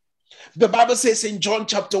rejected. The Bible says in John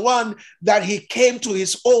chapter 1 that he came to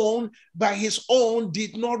his own, but his own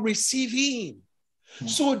did not receive him.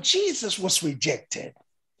 So Jesus was rejected.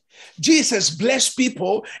 Jesus blessed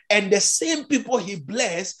people, and the same people he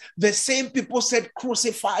blessed, the same people said,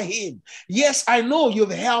 crucify him. Yes, I know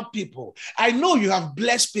you've helped people. I know you have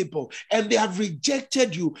blessed people, and they have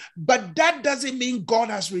rejected you. But that doesn't mean God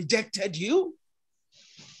has rejected you.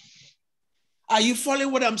 Are you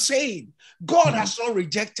following what I'm saying? God has not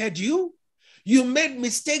rejected you. You made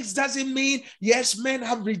mistakes doesn't mean, yes, men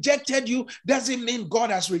have rejected you. Doesn't mean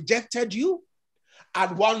God has rejected you.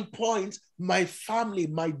 At one point, my family,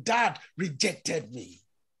 my dad rejected me.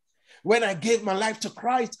 When I gave my life to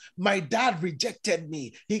Christ, my dad rejected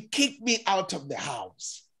me. He kicked me out of the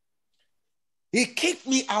house. He kicked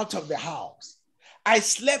me out of the house. I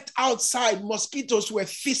slept outside. Mosquitoes were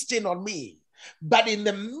feasting on me. But in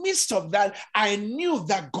the midst of that, I knew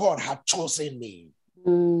that God had chosen me.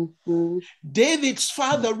 Mm-hmm. David's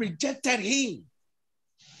father rejected him.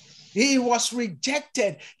 He was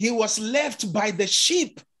rejected. He was left by the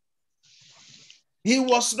sheep. He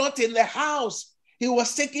was not in the house. He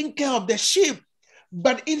was taking care of the sheep.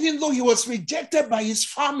 But even though he was rejected by his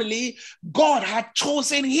family, God had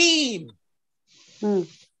chosen him.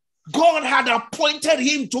 God had appointed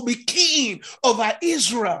him to be king over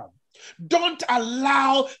Israel. Don't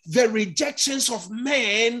allow the rejections of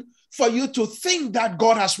men for you to think that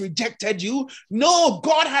God has rejected you. No,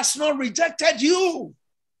 God has not rejected you.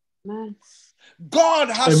 Amen. God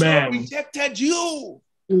has not rejected you.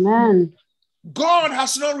 Amen. God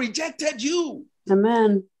has not rejected you.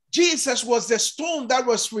 Amen. Jesus was the stone that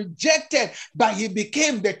was rejected, but he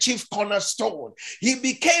became the chief cornerstone. He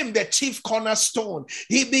became the chief cornerstone.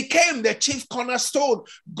 He became the chief cornerstone.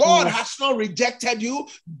 God has not rejected you.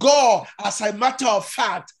 God, as a matter of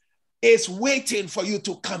fact, is waiting for you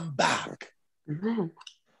to come back. Amen.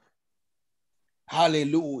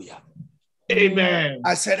 Hallelujah. Amen.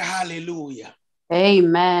 I said hallelujah.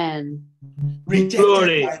 Amen.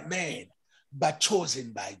 Rejected by men, but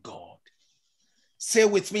chosen by God. Say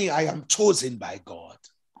with me, I am chosen by God.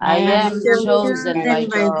 I am chosen by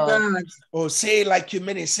God. Or say like you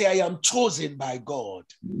mean it, say I am chosen by God.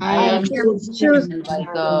 I am chosen by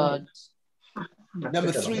God.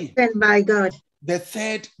 Number 3. By God. The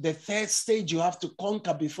third stage you have to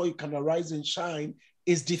conquer before you can arise and shine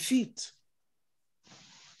is defeat.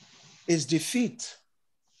 Is defeat.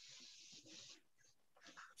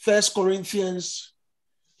 1 Corinthians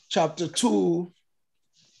chapter 2,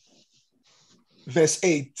 verse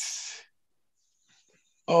 8.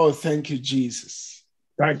 Oh, thank you, Jesus.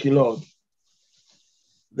 Thank you, Lord.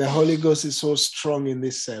 The Holy Ghost is so strong in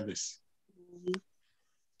this service.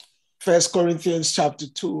 1 Corinthians chapter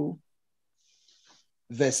 2,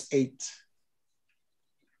 verse 8.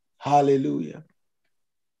 Hallelujah.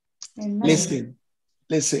 Amen.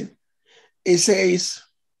 Listen. It says,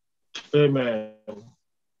 Amen.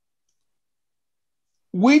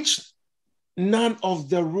 Which none of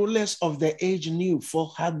the rulers of the age knew,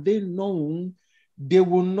 for had they known, they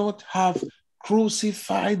would not have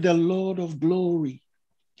crucified the Lord of glory.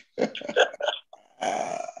 Thank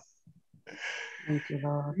you,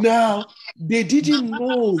 Lord. Now, they didn't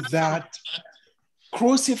know that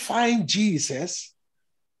crucifying Jesus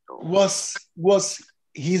was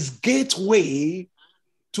his gateway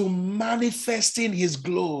to manifesting his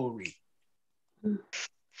glory.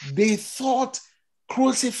 They thought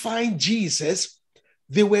crucifying Jesus,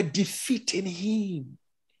 they were defeating him.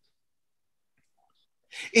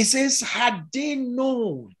 It says, had they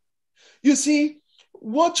known. You see,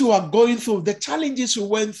 what you are going through, the challenges you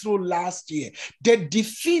went through last year, the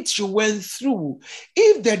defeats you went through,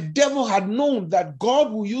 if the devil had known that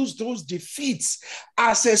God will use those defeats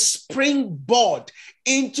as a springboard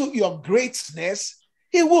into your greatness,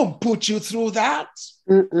 he won't put you through that.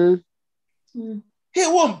 He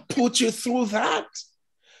won't put you through that.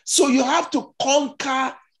 So you have to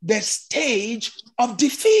conquer the stage of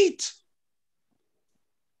defeat.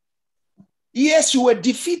 Yes, you were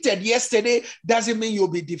defeated yesterday. Doesn't mean you'll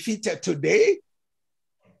be defeated today.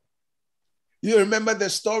 You remember the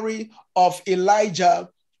story of Elijah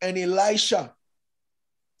and Elisha.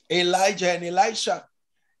 Elijah and Elisha.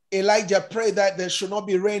 Elijah prayed that there should not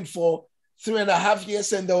be rain for 3.5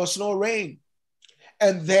 years, and there was no rain.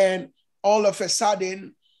 And then all of a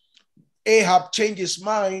sudden, Ahab changed his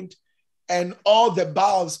mind, and all the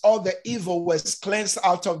Baals, all the evil was cleansed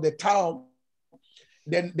out of the town,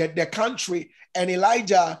 the country. And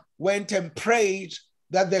Elijah went and prayed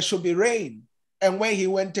that there should be rain. And when he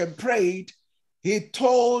went and prayed, he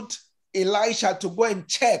told Elisha to go and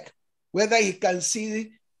check whether he can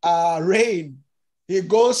see rain. He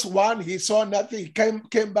goes one, he saw nothing. He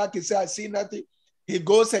came back, he said, I see nothing. He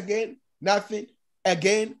goes again, nothing.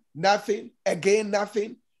 Again, nothing. Again,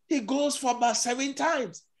 nothing. He goes for about 7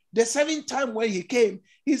 times. The 7th time when he came,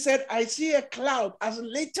 he said, I see a cloud as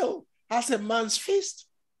little as a man's fist.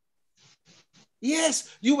 Yes,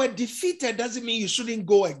 you were defeated. Doesn't mean you shouldn't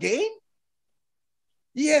go again.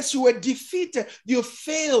 Yes, you were defeated. You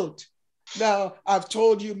failed. Now, I've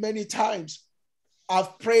told you many times,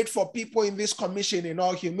 I've prayed for people in this commission in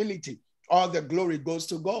all humility. All the glory goes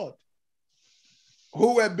to God.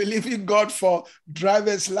 Who were believing God for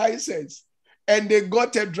driver's license, and they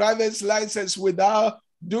got a driver's license without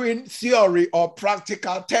doing theory or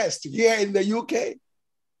practical test here in the UK.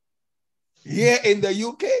 Here in the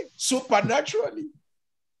UK, supernaturally.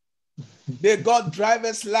 They got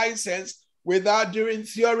driver's license without doing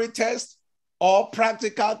theory test or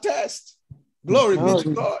practical test. Glory be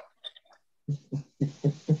to God.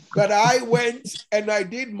 But I went and I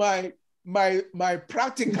did my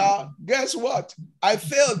practical. Guess what? I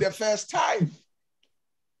failed the first time.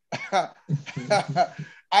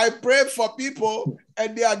 I pray for people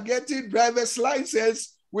and they are getting driver's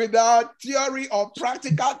license without theory or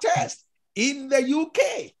practical test. In the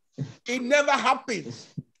UK, it never happens.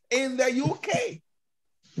 In the UK.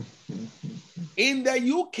 In the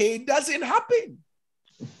UK, it doesn't happen.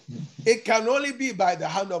 It can only be by the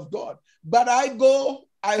hand of God. But I go,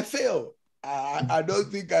 I fail. I don't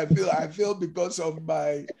think I fail. I fail because of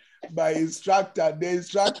my instructor. The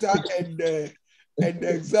instructor and the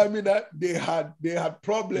examiner, they had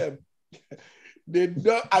problem. They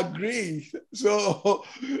don't agree. So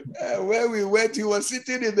when we went, he was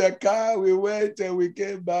sitting in the car. We went and we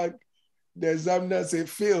came back. The examiner said,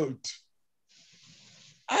 failed.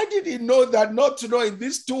 I didn't know that. Not to know,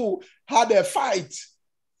 these two had a fight.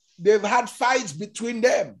 They've had fights between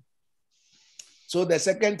them. So the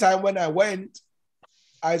second time when I went,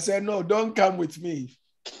 I said, no, don't come with me.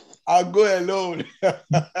 I'll go alone.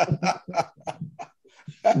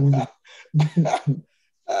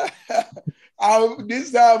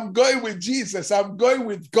 This time I'm going with Jesus. I'm going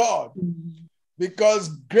with God. Because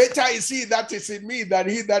greater is he that is in me than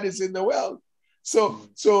he that is in the world.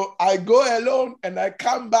 So I go alone and I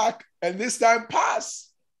come back and this time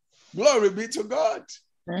pass. Glory be to God.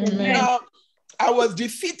 Amen. Now, I was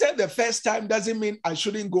defeated the first time. Doesn't mean I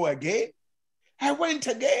shouldn't go again. I went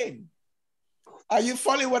again. Are you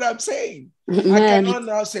following what I'm saying? Amen. I cannot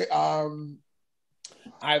now say,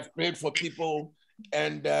 I've prayed for people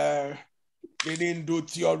and they didn't do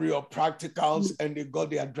theory or practicals and they got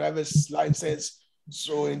their driver's license.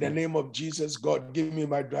 So in the name of Jesus, God, give me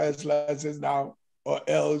my driver's license now or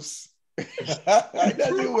else. It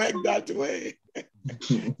doesn't work that way.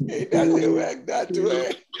 It doesn't work that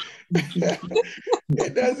way.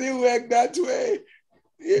 It doesn't work that way.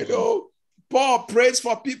 You know, Paul prays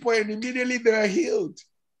for people and immediately they're healed.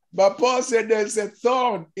 But Paul said, there's a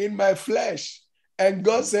thorn in my flesh. And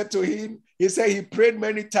God said to him, he said he prayed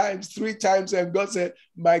many times, 3 times, and God said,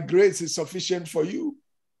 my grace is sufficient for you.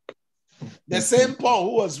 The same Paul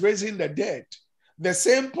who was raising the dead, the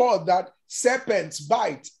same Paul that serpents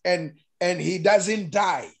bite and he doesn't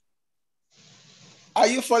die. Are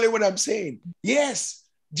you following what I'm saying? Yes,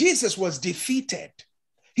 Jesus was defeated.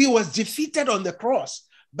 He was defeated on the cross,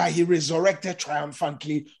 but he resurrected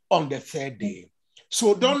triumphantly on the 3rd day.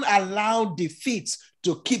 So don't allow defeats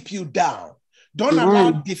to keep you down. Don't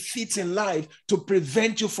allow defeats in life to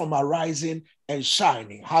prevent you from arising and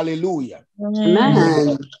shining. Hallelujah.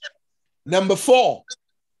 Amen. Number 4,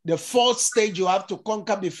 the 4th stage you have to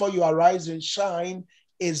conquer before you arise and shine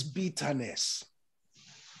is bitterness.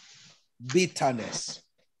 Bitterness.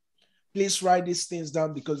 Please write these things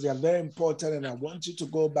down because they are very important and I want you to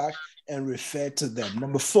go back and refer to them.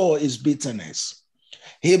 Number 4 is bitterness.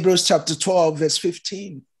 Hebrews chapter 12, verse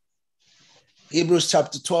 15. Hebrews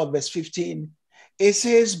chapter 12, verse 15. It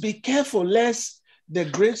says, be careful lest the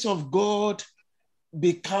grace of God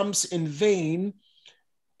becomes in vain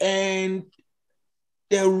and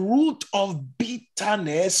the root of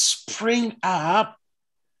bitterness spring up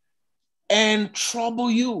and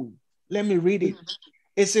trouble you. Let me read it.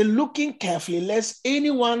 It says, looking carefully, lest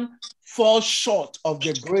anyone fall short of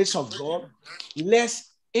the grace of God,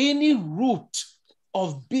 lest any root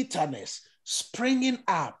of bitterness springing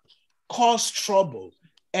up cause trouble,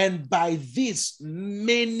 and by this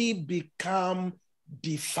many become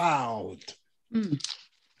defiled.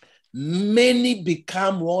 Many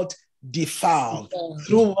become what? Defiled.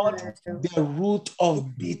 Through what? The root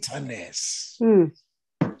of bitterness.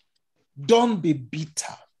 Don't be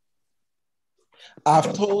bitter.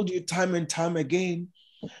 I've told you time and time again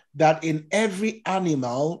that in every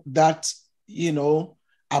animal that,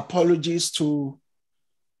 apologies to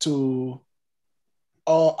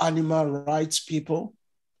all animal rights people,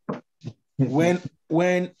 when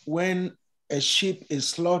a sheep is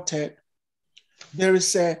slaughtered, there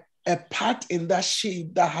is a part in that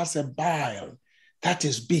sheep that has a bile that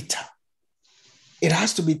is bitter. It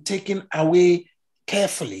has to be taken away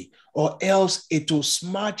carefully, or else it will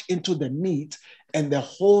smudge into the meat and the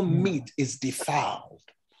whole meat is defiled.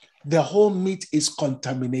 The whole meat is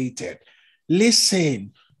contaminated.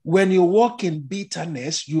 Listen, when you walk in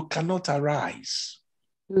bitterness, you cannot arise.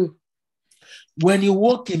 When you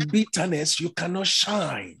walk in bitterness, you cannot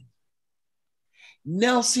shine.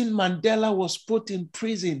 Nelson Mandela was put in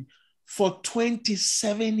prison for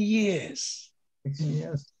 27 years.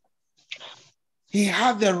 Yes. He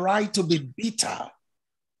had the right to be bitter,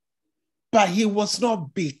 but he was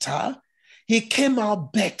not bitter. He came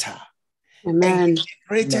out better. Amen. And he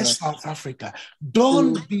liberated South Africa.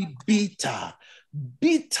 Don't be bitter.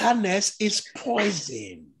 Bitterness is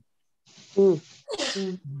poison.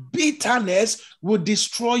 Bitterness will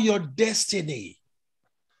destroy your destiny.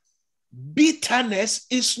 Bitterness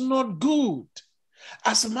is not good.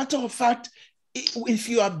 As a matter of fact, if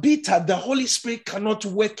you are bitter, the Holy Spirit cannot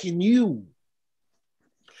work in you.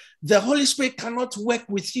 The Holy Spirit cannot work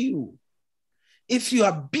with you if you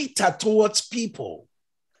are bitter towards people.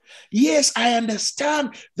 Yes, I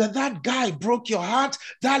understand that guy broke your heart.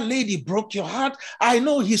 That lady broke your heart. I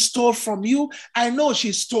know he stole from you. I know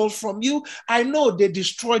she stole from you. I know they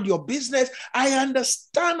destroyed your business. I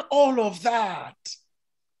understand all of that.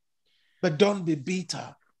 But don't be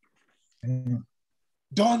bitter.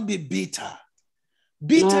 Don't be bitter.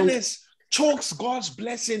 Bitterness chokes God's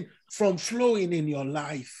blessing from flowing in your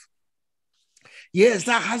life. Yes,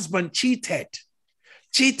 that husband cheated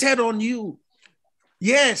on you.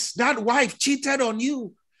 Yes, that wife cheated on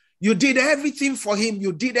you. You did everything for him.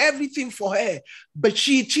 You did everything for her. But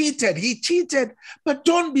she cheated. He cheated. But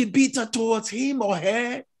don't be bitter towards him or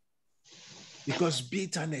her, because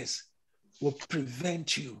bitterness will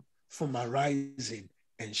prevent you from arising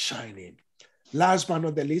and shining. Last but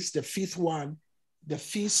not the least, the fifth one, the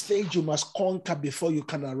fifth stage you must conquer before you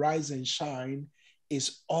can arise and shine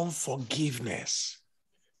is unforgiveness.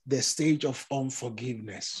 The stage of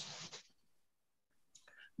unforgiveness.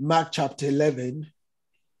 Mark chapter 11,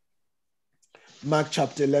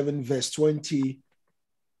 verse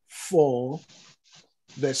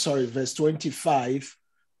 25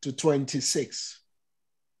 to 26.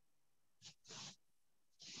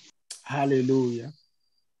 Hallelujah.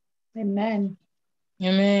 Amen.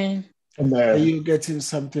 Amen. Are you getting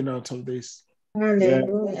something out of this?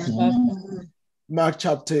 Hallelujah. Mark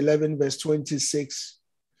chapter 11, verse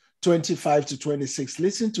 25 to 26.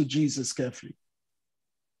 Listen to Jesus carefully.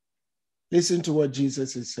 Listen to what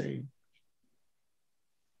Jesus is saying.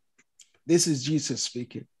 This is Jesus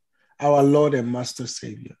speaking, our Lord and Master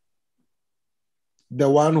Savior, the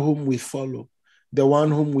one whom we follow, the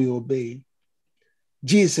one whom we obey.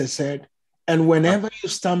 Jesus said, and whenever you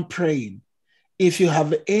stand praying, if you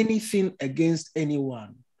have anything against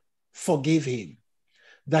anyone, forgive him,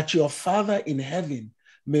 that your Father in heaven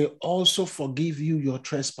may also forgive you your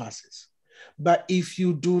trespasses. But if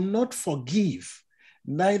you do not forgive,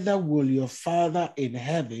 neither will your Father in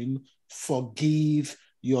heaven forgive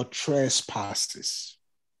your trespasses.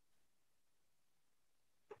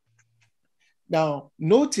 Now,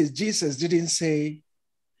 notice Jesus didn't say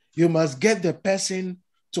you must get the person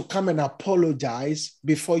to come and apologize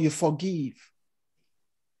before you forgive.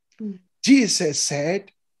 Jesus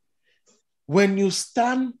said, when you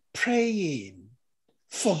stand praying,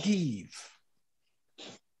 forgive.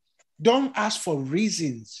 Don't ask for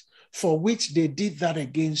reasons for which they did that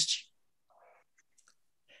against you.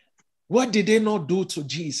 What did they not do to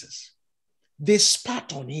Jesus? They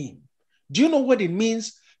spat on him. Do you know what it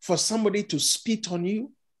means for somebody to spit on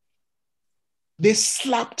you? They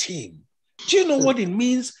slapped him. Do you know what it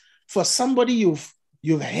means for somebody you've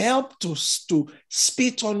helped to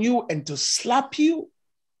spit on you and to slap you?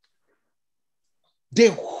 They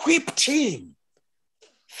whipped him.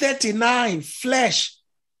 39, flesh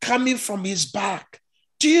coming from his back.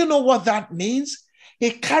 Do you know what that means?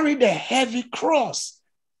 He carried a heavy cross,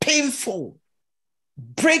 painful,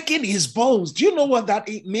 breaking his bones. Do you know what that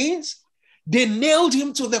it means? They nailed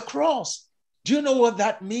him to the cross. Do you know what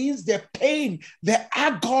that means? The pain, the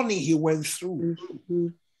agony he went through. Mm-hmm.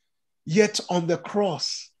 Yet on the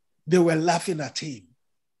cross, they were laughing at him.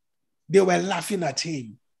 They were laughing at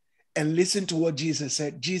him. And listen to what Jesus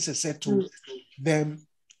said. Jesus said to them,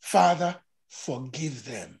 Father, forgive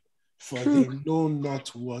them, for they know not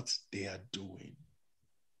what they are doing.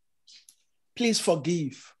 Please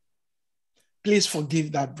forgive. Please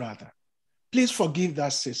forgive that brother. Please forgive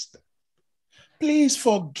that sister. Please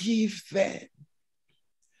forgive them.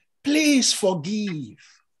 Please forgive.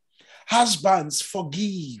 Husbands,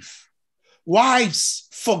 forgive. Wives,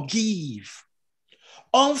 forgive.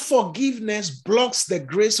 Unforgiveness blocks the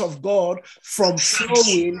grace of God from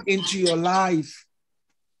flowing into your life.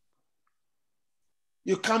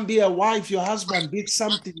 You can't be a wife, your husband did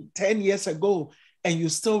something 10 years ago and you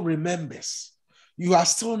still remembers. You are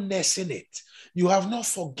still nursing it. You have not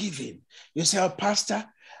forgiven. You say, oh, Pastor,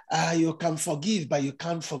 you can forgive, but you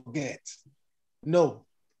can't forget. No.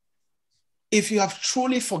 If you have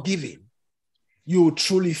truly forgiven, you will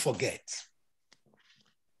truly forget.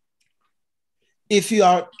 If you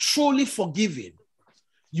are truly forgiven,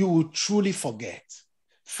 you will truly forget.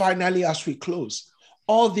 Finally, as we close,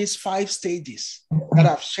 all these 5 stages that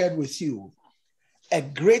I've shared with you, a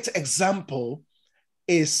great example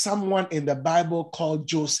is someone in the Bible called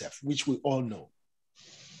Joseph, which we all know.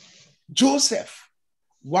 Joseph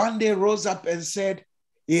one day rose up and said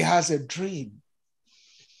he has a dream.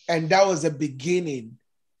 And that was the beginning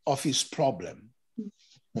of his problem.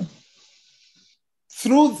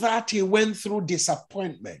 Through that, he went through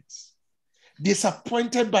disappointments,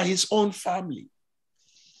 disappointed by his own family.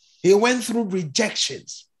 He went through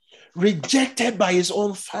rejections, rejected by his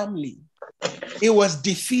own family. He was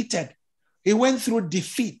defeated. He went through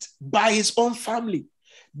defeat by his own family.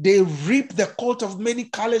 They ripped the coat of many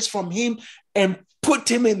colors from him and put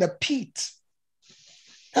him in the pit.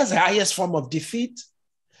 That's the highest form of defeat.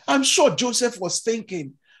 I'm sure Joseph was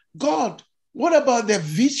thinking, God, what about the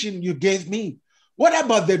vision you gave me? What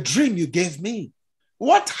about the dream you gave me?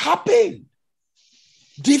 What happened?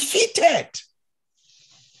 Defeated.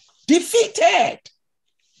 Defeated.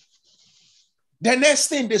 The next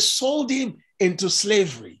thing, they sold him into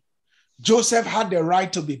slavery. Joseph had the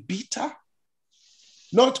right to be bitter.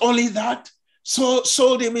 Not only that, so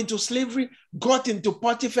sold him into slavery, got into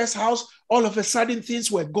Potiphar's house. All of a sudden,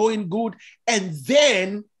 things were going good. And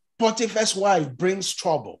then Potiphar's wife brings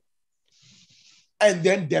trouble. And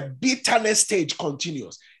then the bitterness stage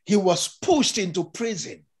continues. He was pushed into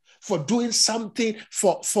prison for doing something,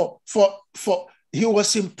 he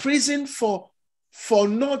was in prison for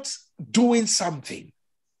not doing something.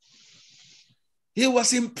 He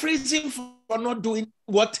was in prison for not doing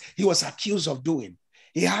what he was accused of doing.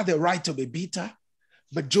 He had the right to be bitter,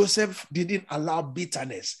 but Joseph didn't allow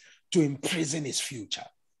bitterness to imprison his future.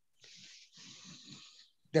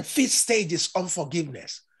 The 5th stage is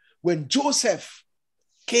unforgiveness. When Joseph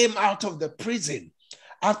came out of the prison,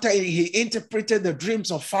 after he interpreted the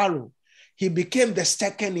dreams of Pharaoh, he became the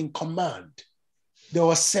second in command. There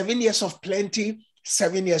was 7 years of plenty,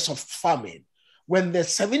 7 years of famine. When the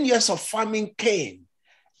 7 years of famine came,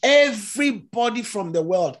 everybody from the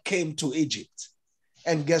world came to Egypt.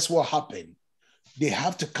 And guess what happened? They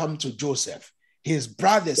have to come to Joseph. His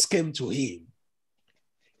brothers came to him.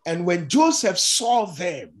 And when Joseph saw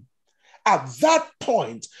them, at that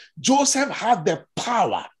point, Joseph had the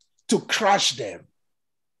power to crush them.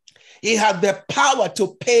 He had the power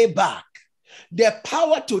to pay back, the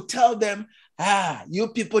power to tell them, you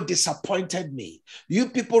people disappointed me. You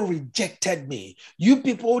people rejected me. You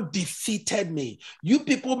people defeated me. You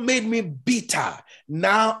people made me bitter.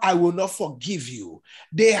 Now I will not forgive you.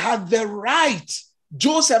 They had the right.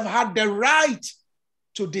 Joseph had the right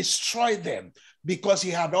to destroy them because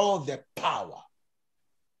he had all the power.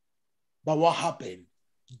 But what happened?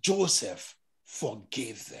 Joseph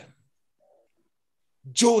forgave them.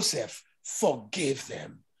 Joseph forgave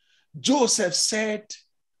them. Joseph said,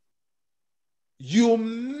 you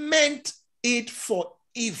meant it for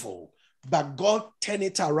evil, but God turned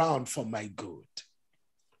it around for my good.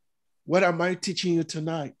 What am I teaching you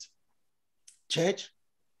tonight? Church,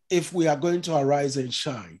 if we are going to arise and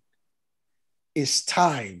shine, it's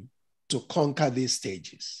time to conquer these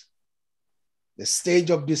stages. The stage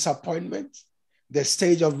of disappointment, the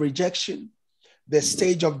stage of rejection, the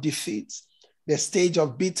stage of defeat, the stage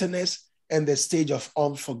of bitterness, and the stage of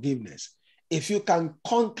unforgiveness. If you can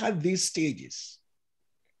conquer these stages,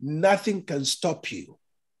 Nothing can stop you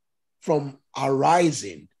from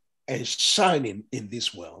arising and shining in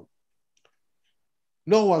this world.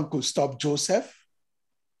 No one could stop Joseph.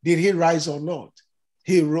 Did he rise or not?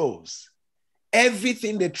 He rose.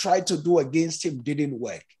 Everything they tried to do against him didn't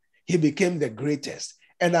work. He became the greatest.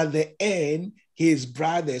 And at the end, his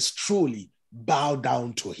brothers truly bowed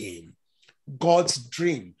down to him. God's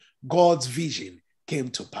dream, God's vision came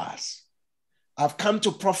to pass. I've come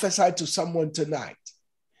to prophesy to someone tonight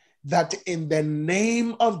that in the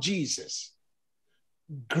name of Jesus,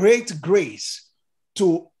 great grace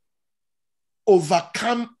to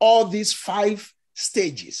overcome all these 5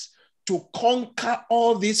 stages, to conquer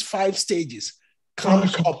all these 5 stages,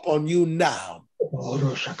 comes upon you now.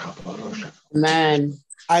 Amen.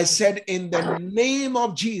 I said, in the name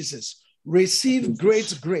of Jesus, receive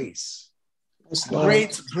great grace.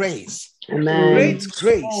 Great grace. Amen. Great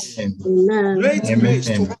grace. Great grace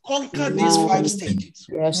to conquer these 5 stages.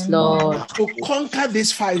 Yes, Lord. To conquer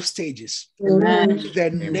these 5 stages. Amen. In the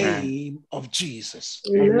name of Jesus.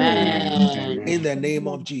 Amen. In the name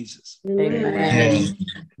of Jesus. Amen.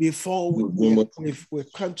 Before we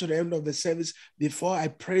come to the end of the service, before I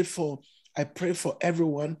pray for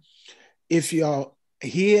everyone, if you are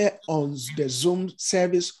here on the Zoom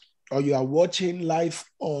service or you are watching live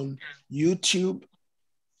on YouTube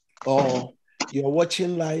or you're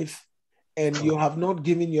watching live and you have not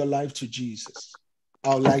given your life to Jesus,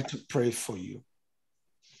 I would like to pray for you.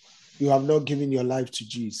 You have not given your life to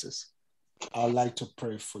Jesus. I would like to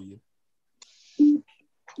pray for you.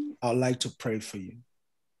 I would like to pray for you.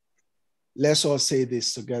 Let's all say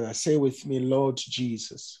this together. Say with me, Lord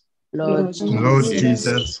Jesus. Lord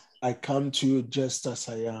Jesus. I come to you just as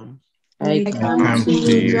I am. I come to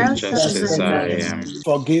you just as I am.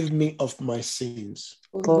 Forgive me of my sins.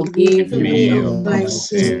 Forgive me of my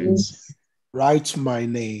sins. Write my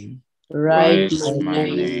name. Write my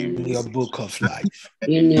in name your book of life.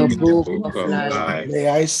 in your book of life. May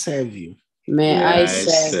I serve you. May I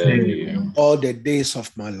serve you all the days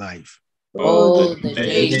of my life. all the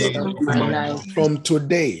days of my life. From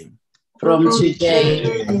today,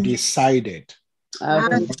 I've decided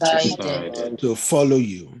to follow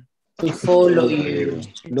you.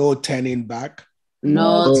 No turning back.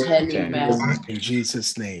 No turning back. In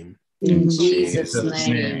Jesus' name. In Jesus'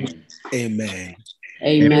 name. Amen.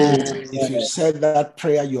 Amen. If you said that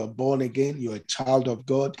prayer, you are born again, you're a child of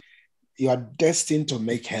God, you are destined to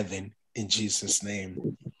make heaven in Jesus'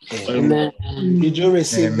 name. Amen. Did you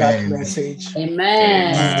receive that message?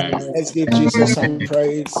 Amen. Let's give Jesus some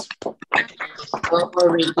praise.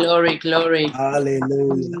 Glory, glory.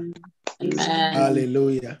 Hallelujah. Amen.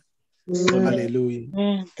 Hallelujah.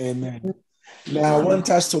 Hallelujah. Amen. Now, I want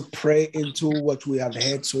us to pray into what we have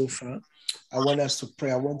heard so far. I want us to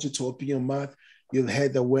pray. I want you to open your mouth. You've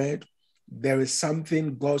heard the word. There is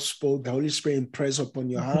something God spoke, the Holy Spirit impressed upon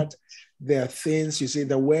your heart. There are things, you see,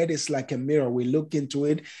 the word is like a mirror. We look into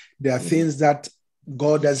it. There are things that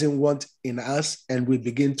God doesn't want in us, and we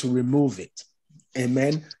begin to remove it.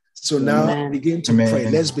 Amen. So now begin to pray.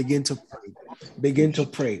 Let's begin to pray. Begin to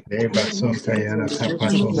pray. In the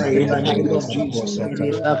name of Jesus.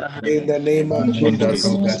 In the name of Jesus.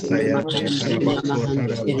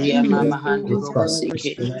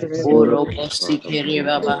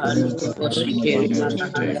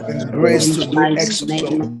 Grace to do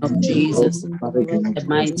exploit. Of Jesus. The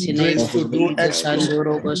mighty name Grace to do exploit.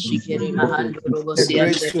 The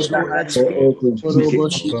grace to do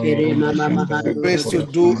exploit. Grace to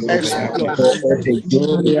do exploit.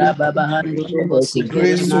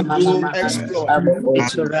 Grace to do exploit. I'm free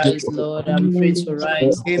to rise, Lord. I'm free to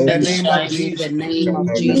rise. In the name of In Jesus. the name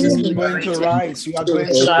of Jesus. You are going to rise. You are going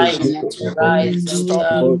to Shine rise. and to rise. Stop.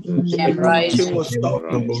 I'm rising. Nothing will stop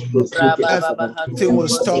you. Nothing will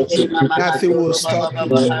stop you. Nothing will stop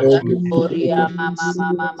you.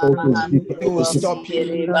 Nothing will stop you.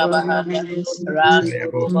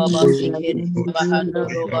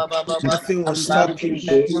 Nothing will stop you.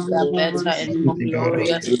 Better and more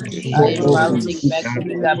glorious. I am bouncing back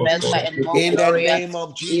bigger, better and more In the glorious. name of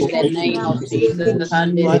In Jesus. the name of Jesus.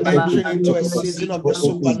 You are entering into a season of the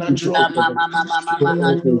supernatural.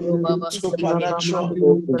 Supernatural.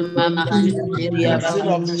 Season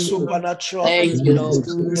of the supernatural. Thank you, Lord.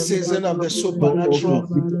 Season of the supernatural.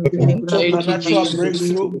 Thank you, Supernatural Jesus.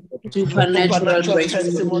 breakthrough. Supernatural Supernatural breakthrough.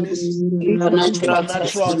 testimonies. Supernatural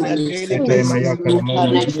Supernatural on a testimonies. daily basis.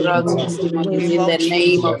 Supernatural testimonies in the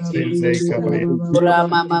name of Jesus. In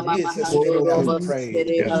Jesus' name we have prayed.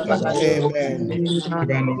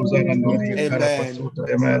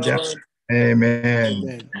 Amen.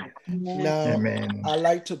 Amen. Now, I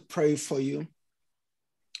like to pray for you.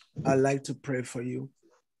 I like to pray for you.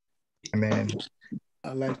 Amen.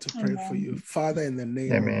 I'd like to pray for you. Father, in the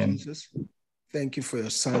name of Jesus, thank you for your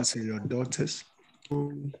sons and your daughters.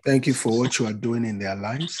 Thank you for what you are doing in their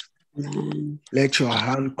lives. Let your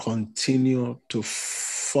hand continue to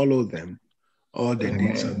follow them all the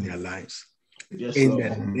days of their lives. Yes, In Lord.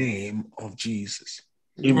 the name of Jesus.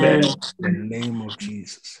 Amen. In the name of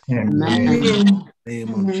Jesus. Amen.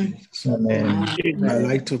 Name of Jesus. Amen. I'd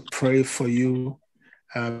like to pray for you.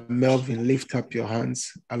 Melvin, lift up your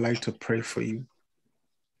hands. I'd like to pray for you.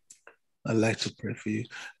 I'd like to pray for you.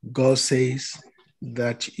 God says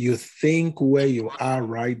that you think where you are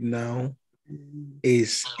right now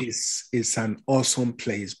is an awesome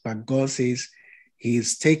place, but God says He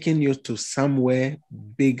is taking you to somewhere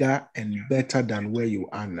bigger and better than where you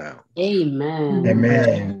are now. Amen.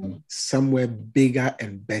 Amen. Somewhere bigger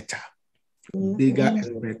and better. Bigger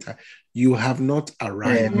and better. You have not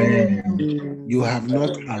arrived. Amen. You have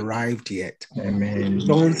not arrived yet. Amen.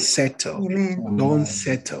 Don't settle. Don't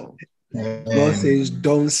settle. God says,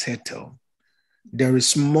 don't settle. There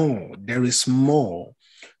is more. There is more.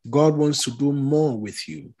 God wants to do more with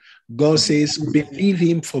you. God says, believe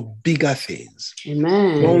Him for bigger things.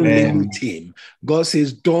 Amen. Don't Amen. limit Him. God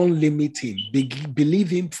says, don't limit Him. Believe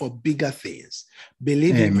Him for bigger things.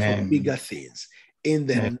 Believe Him for Amen. bigger things. In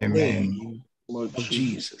the Amen. name of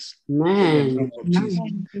Jesus. Amen.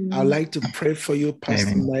 I'd like to pray for you,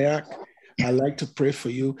 Pastor Amen. Nayak. I'd like to pray for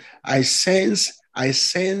you. I sense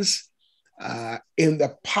in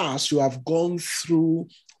the past you have gone through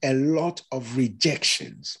a lot of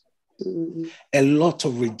rejections. A lot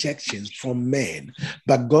of rejections from men.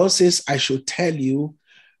 But God says, I should tell you,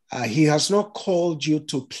 He has not called you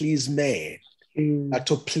to please men, but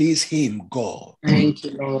to please Him, God. Thank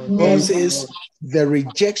you, Lord. God says, the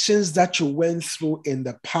rejections that you went through in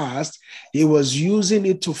the past, He was using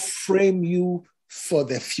it to frame you for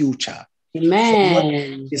the future.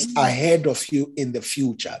 Amen. Is ahead of you in the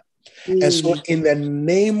future. And so in the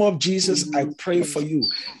name of Jesus, I pray for you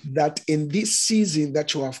that in this season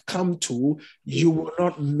that you have come to, you will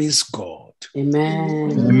not miss God. Amen.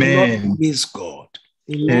 You will not miss God.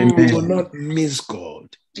 Amen. You will not miss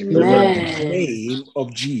God. In the name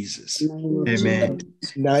of Jesus. Amen.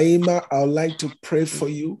 Naima, I'd like to pray for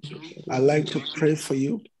you. I'd like to pray for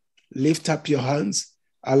you. Lift up your hands.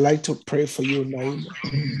 I'd like to pray for you, Naima.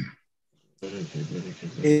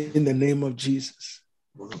 In the name of Jesus.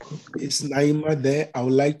 Is Naima there? I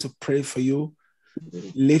would like to pray for you.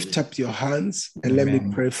 Lift up your hands and let me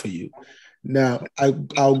pray for you. Now,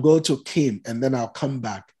 I'll go to Kim and then I'll come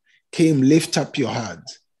back. Kim, lift up your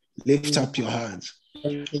hands. Lift up your hands.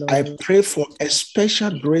 I pray for a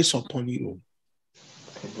special grace upon you.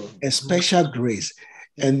 A special grace.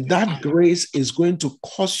 And that grace is going to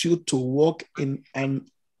cause you to walk in an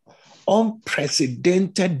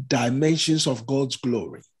unprecedented dimensions of God's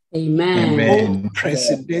glory. Amen.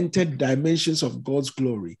 Unprecedented dimensions of God's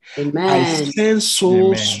glory. Amen. I sense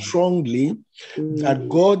so strongly that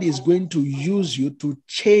God is going to use you to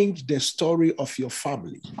change the story of your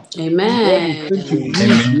family. Amen. God is going to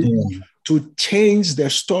use you to change the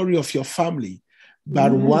story of your family.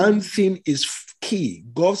 But one thing is key.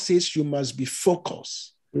 God says you must be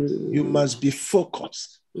focused. You must be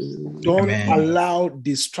focused. Don't allow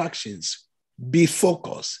distractions. Be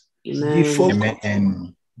focused. Be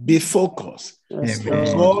focused. Be focused.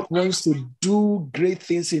 God wants to do great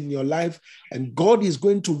things in your life, and God is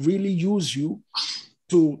going to really use you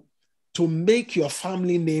to make your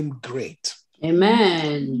family name great.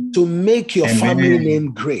 Amen. To make your family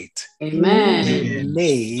name great. Amen. In the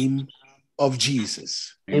name of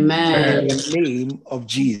Jesus. Amen. In the name of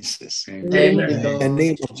Jesus. Thank you, In the Lord.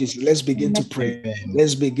 name of Jesus. Let's begin to pray.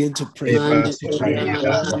 Let's begin to pray. Everyone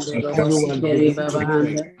begin to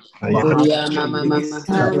pray. Everyone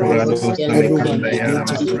begin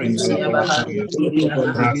to pray. Everyone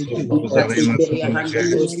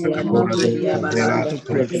begin to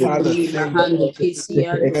pray.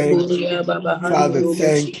 Father,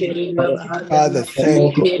 thank you. Father,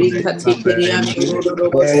 thank you. Father, thank you.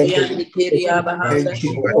 Thank you.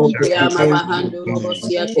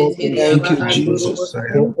 Thank you, Jesus.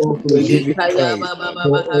 We give you praise.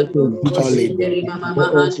 Hallelujah.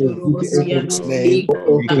 In His name,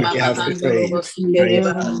 we have prayed.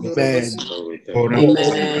 Amen.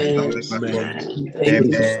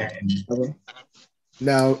 Amen.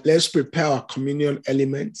 Now, let's prepare our communion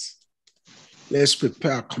elements. Let's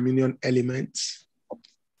prepare our communion elements.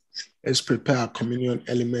 Let's prepare our communion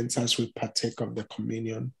elements as we partake of the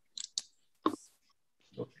communion.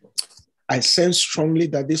 I sense strongly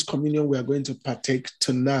that this communion we are going to partake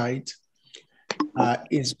tonight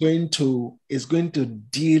is going to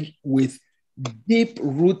deal with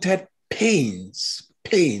deep-rooted pain,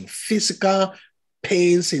 physical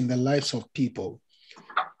pains in the lives of people,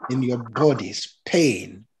 in your bodies,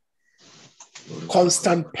 pain,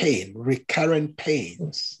 constant pain, recurrent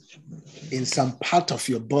pains in some part of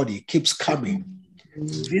your body keeps coming.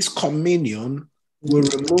 This communion will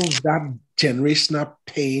remove that generational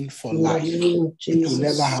pain for life. It will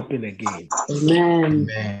never happen again. Amen.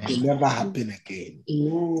 It will never happen again.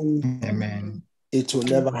 Amen. It will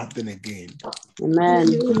never happen again.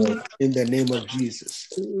 Amen. In the name of Jesus.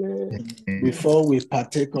 Amen. Before we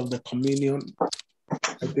partake of the communion,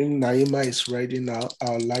 I think Naima is ready now.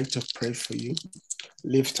 I would like to pray for you.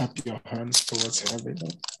 Lift up your hands towards heaven.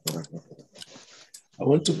 I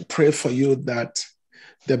want to pray for you that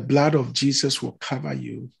the blood of Jesus will cover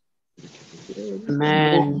you.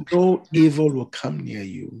 Amen. No evil will come near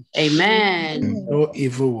you. Amen. No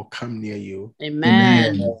evil will come near you.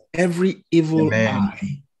 Amen. Every evil Amen.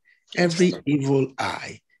 eye, every evil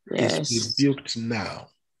eye Yes. is rebuked now.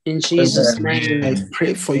 In Jesus' name. I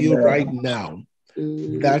pray for you right now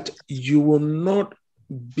that you will not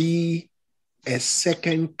be a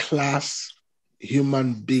second-class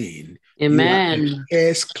human being. Amen. You are a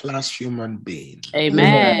first-class human being.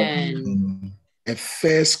 Amen. A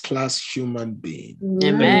first-class human being.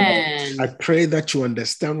 Amen. I pray that you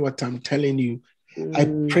understand what I'm telling you. I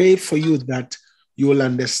pray for you that you will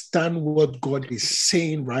understand what God is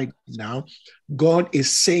saying right now. God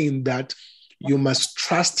is saying that you must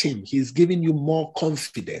trust him. He's giving you more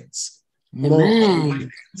confidence. More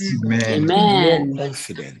confidence. Amen. More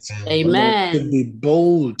confidence. Amen. To be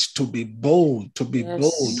bold, to be bold, to be Yes.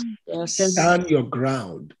 bold. Yes. Stand your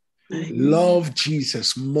ground. Love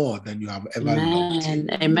Jesus more than you have ever loved him.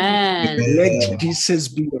 Amen. Let Jesus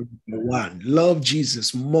be your number one. Love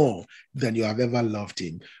Jesus more than you have ever loved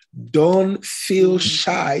him. Don't feel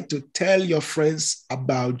shy to tell your friends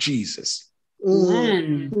about Jesus.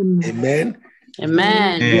 Amen. Amen.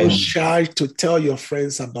 Amen. Don't feel shy to tell your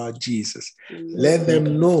friends about Jesus. Let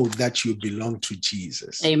them know that you belong to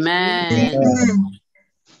Jesus. Amen.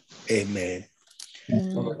 Amen.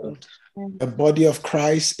 The body of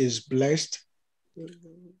Christ is blessed.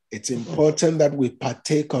 It's important that we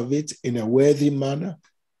partake of it in a worthy manner.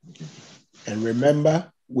 And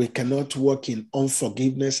remember, we cannot walk in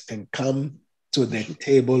unforgiveness and come to the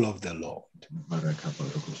table of the Lord.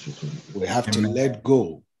 We have to let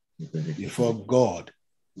go before God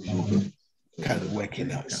can work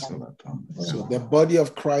in us. So the body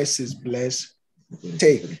of Christ is blessed.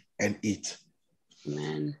 Take and eat.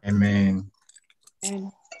 Amen. Amen.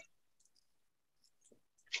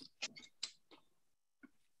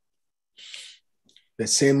 The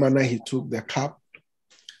same manner he took the cup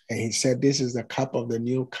and he said, this is the cup of the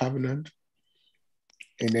new covenant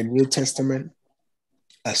in the New Testament.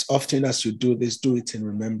 As often as you do this, do it in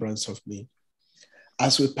remembrance of me.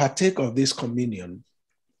 As we partake of this communion,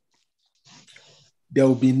 there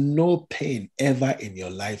will be no pain ever in your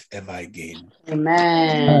life ever again.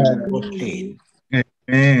 Amen. No more pain.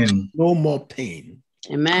 Amen. No more pain.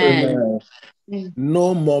 Amen.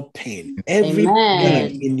 No more pain. Every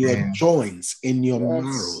pain in your Amen. joints, in your Yes.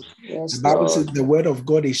 marrow. Yes, The Bible says Lord. the word of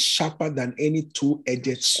God is sharper than any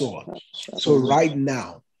two-edged sword. So right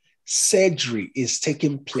now, surgery is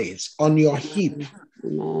taking place on your hip,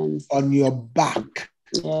 Amen. on your back.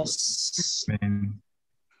 Yes. Amen.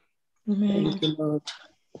 Thank you, Lord.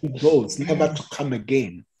 It goes never to come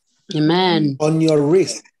again. Amen. On your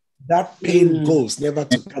wrist, that pain goes never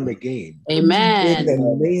to come again. Amen. In the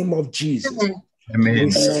name of Jesus, Amen.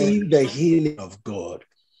 receive the healing of God.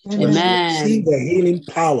 Amen. Receive the healing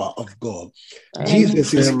power of God. Amen.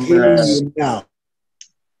 Jesus is healing you now.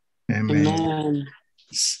 Amen. Amen.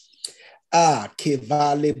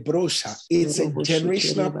 Kevale brosha. It's a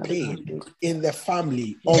generational pain in the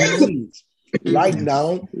family, on knees. Right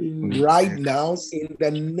now, in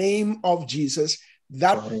the name of Jesus,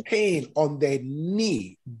 that pain on the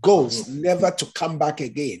knee goes never to come back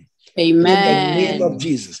again. Amen. In the name of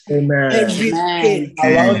Jesus. Amen. Every pain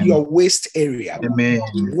around your waist area,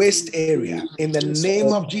 in the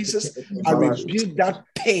name of Jesus, I rebuke that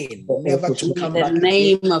pain never to come back In the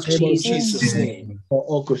again. name of In Jesus. Jesus' name.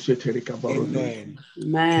 Amen.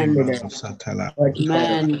 Amen.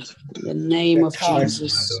 Amen. In the name of cup,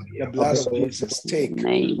 Jesus. the blood of Jesus, In take the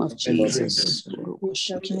name of and drink. Jesus.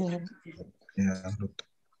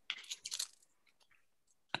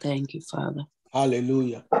 Thank you, Father.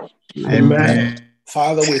 Hallelujah. Amen.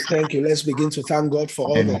 Father, we thank you. Let's begin to thank God for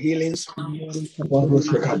all the healings.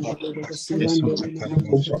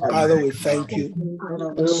 Father, we thank you.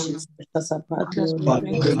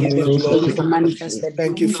 We give you glory.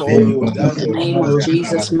 Thank you for all you've done. In the name of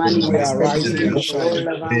Jesus, We manifest are rising and shining.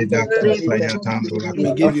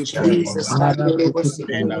 We give you praise. In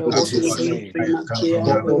Jesus' name.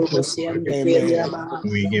 Amen.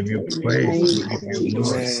 We give you praise. We give you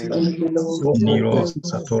glory.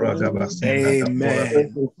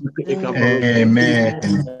 Amen.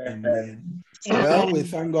 Amen. Amen. Well, we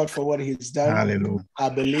thank God for what he's done. Hallelujah. I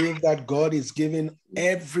believe that God is giving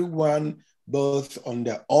everyone, both on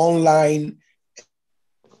the online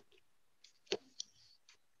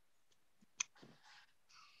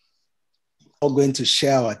we're going to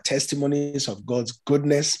share our testimonies of God's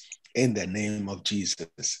goodness in the name of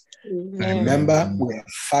Jesus. Remember, we are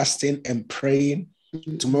fasting and praying.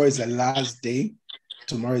 Tomorrow is the last day.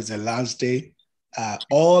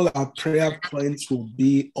 All our prayer points will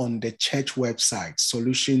be on the church website,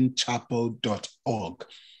 solutionchapel.org,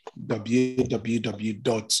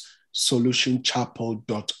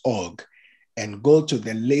 www.solutionchapel.org, and go to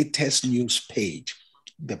the latest news page.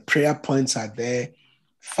 The prayer points are there.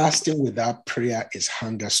 Fasting without prayer is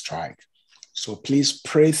hunger strike. So please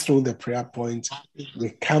pray through the prayer points.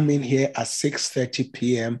 We come in here at 6:30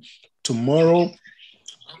 p.m. Tomorrow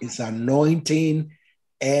is anointing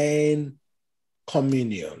and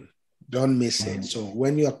communion. Don't miss it. So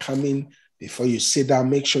when you're coming, before you sit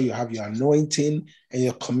down, make sure you have your anointing and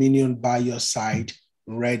your communion by your side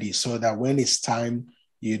ready, so that when it's time,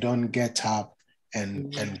 you don't get up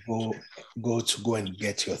and go and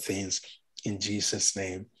get your things. In Jesus'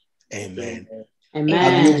 name, amen. Amen.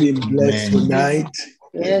 Have you been blessed tonight?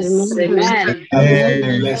 Yes, amen. Have you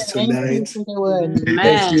been blessed tonight? Amen.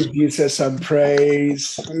 Let's give Jesus some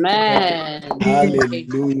praise. Amen.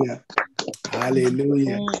 Hallelujah.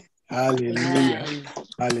 Hallelujah. Hallelujah.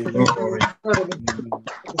 Hallelujah.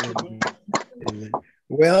 Amen.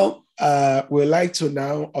 Well, we'd like to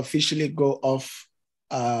now officially go off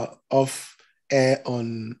air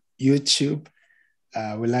on YouTube.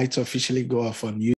 We'd like to officially go off on YouTube.